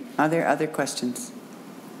 Thank you. Are there other questions?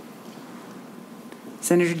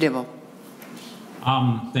 Senator Dibble.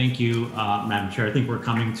 Thank you, Madam Chair. I think we're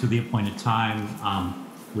coming to the appointed time.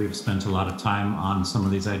 We've spent a lot of time on some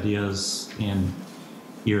of these ideas in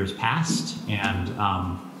years past, and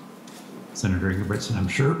Senator Ingebrigtsen, I'm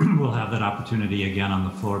sure, will have that opportunity again on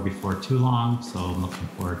the floor before too long, so I'm looking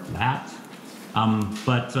forward to that.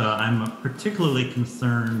 But I'm particularly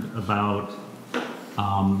concerned about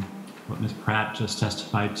what Ms. Pratt just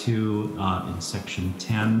testified to in Section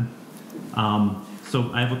 10.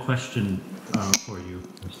 So I have a question for you,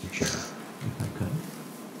 Mr. Chair, if I could.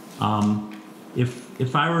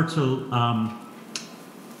 If I were to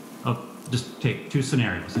just take two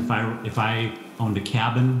scenarios. If I owned a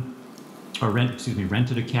cabin or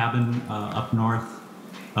rented a cabin up north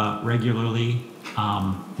regularly,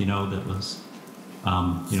 that was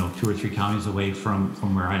 2 or 3 counties away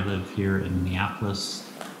from where I live here in Minneapolis,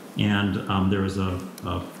 and there was a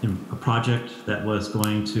project that was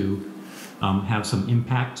going to have some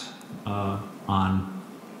impact on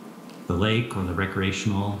the lake or the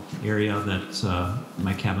recreational area that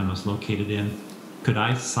my cabin was located in. Could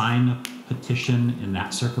I sign a petition in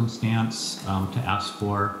that circumstance to ask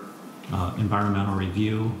for environmental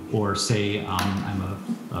review, or say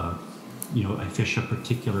I fish a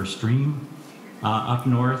particular stream up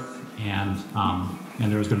north, and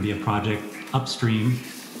there was going to be a project upstream,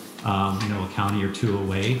 a county or 2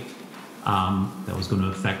 away, that was going to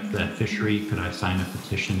affect that fishery? Could I sign a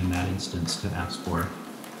petition in that instance to ask for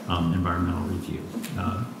environmental review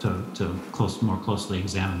to more closely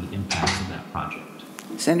examine the impacts of that project?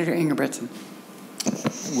 Senator Ingebrigtsen.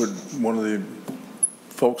 Would one of the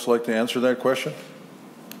folks like to answer that question?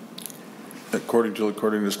 According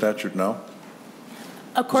to statute now?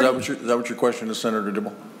 Is that what your question is, Senator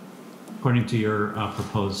Dibble? According to your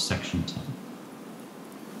proposed Section 10.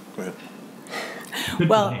 Go ahead.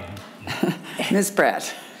 Well, Ms.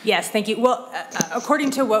 Pratt. Yes, thank you. Well, according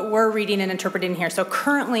to what we're reading and interpreting here, so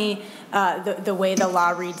currently the way the law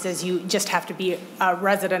reads is you just have to be a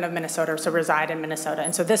resident of Minnesota, so reside in Minnesota.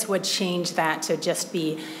 And so this would change that to just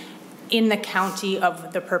be in the county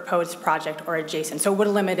of the proposed project or adjacent. So it would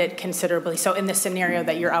limit it considerably. So in the scenario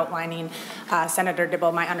that you're outlining, Senator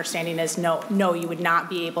Dibble, my understanding is no, you would not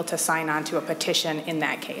be able to sign on to a petition in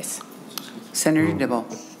that case. Senator Dibble.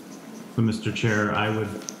 So, Mr. Chair, I would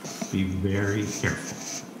be very careful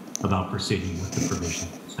about proceeding with the provision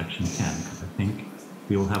of Section 10, because I think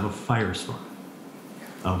we will have a firestorm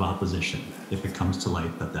of opposition if it comes to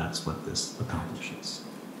light that that's what this accomplishes.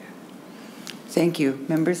 Thank you.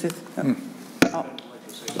 Members?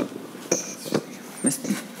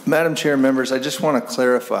 Madam Chair, members, I just want to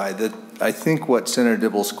clarify that I think what Senator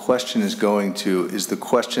Dibble's question is going to is the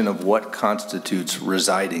question of what constitutes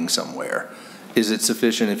residing somewhere. Is it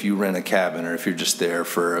sufficient if you rent a cabin or if you're just there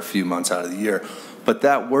for a few months out of the year? But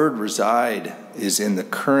that word reside is in the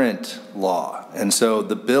current law. And so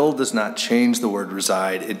the bill does not change the word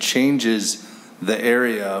reside. It changes the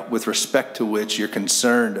area with respect to which you're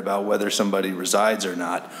concerned about whether somebody resides or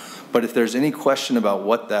not. But if there's any question about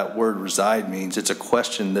what that word reside means, it's a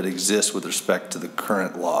question that exists with respect to the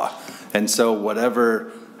current law. And so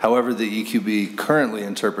however the EQB currently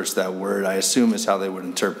interprets that word, I assume is how they would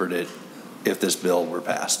interpret it if this bill were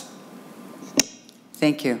passed.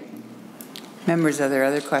 Thank you. Members, are there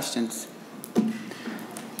other questions?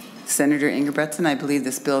 Senator Ingebrigtsen, I believe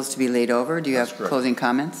this bill is to be laid over. Do you have closing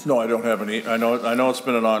comments? No, I don't have any. I know it's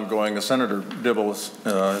been an ongoing, as Senator Dibble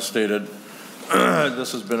has stated,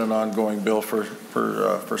 this has been an ongoing bill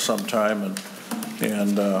for some time,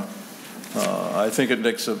 and I think it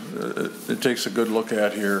takes a good look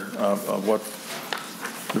at here of what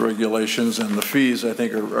the regulations and the fees, I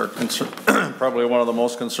think, are probably one of the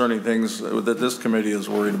most concerning things that this committee is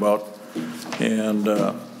worried about. And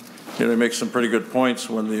you know, it makes some pretty good points.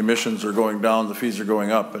 When the emissions are going down, the fees are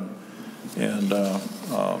going up, and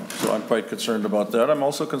so I'm quite concerned about that. I'm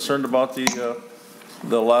also concerned about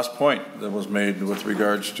the last point that was made with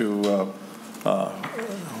regards to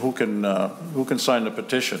who can sign the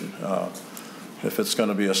petition. If it's going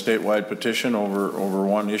to be a statewide petition over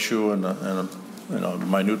one issue and a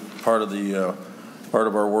minute part of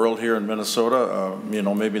our world here in Minnesota, you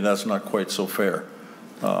know, maybe that's not quite so fair.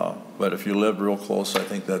 But if you live real close, I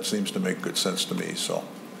think that seems to make good sense to me. So,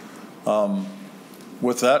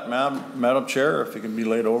 with that, Madam Chair, if it can be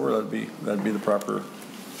laid over, that'd be the proper.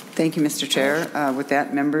 Thank you, Mr. Chair. With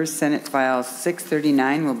that, members, Senate File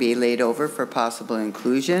 639 will be laid over for possible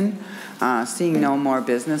inclusion. Seeing no more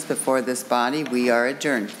business before this body, we are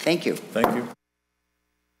adjourned. Thank you. Thank you.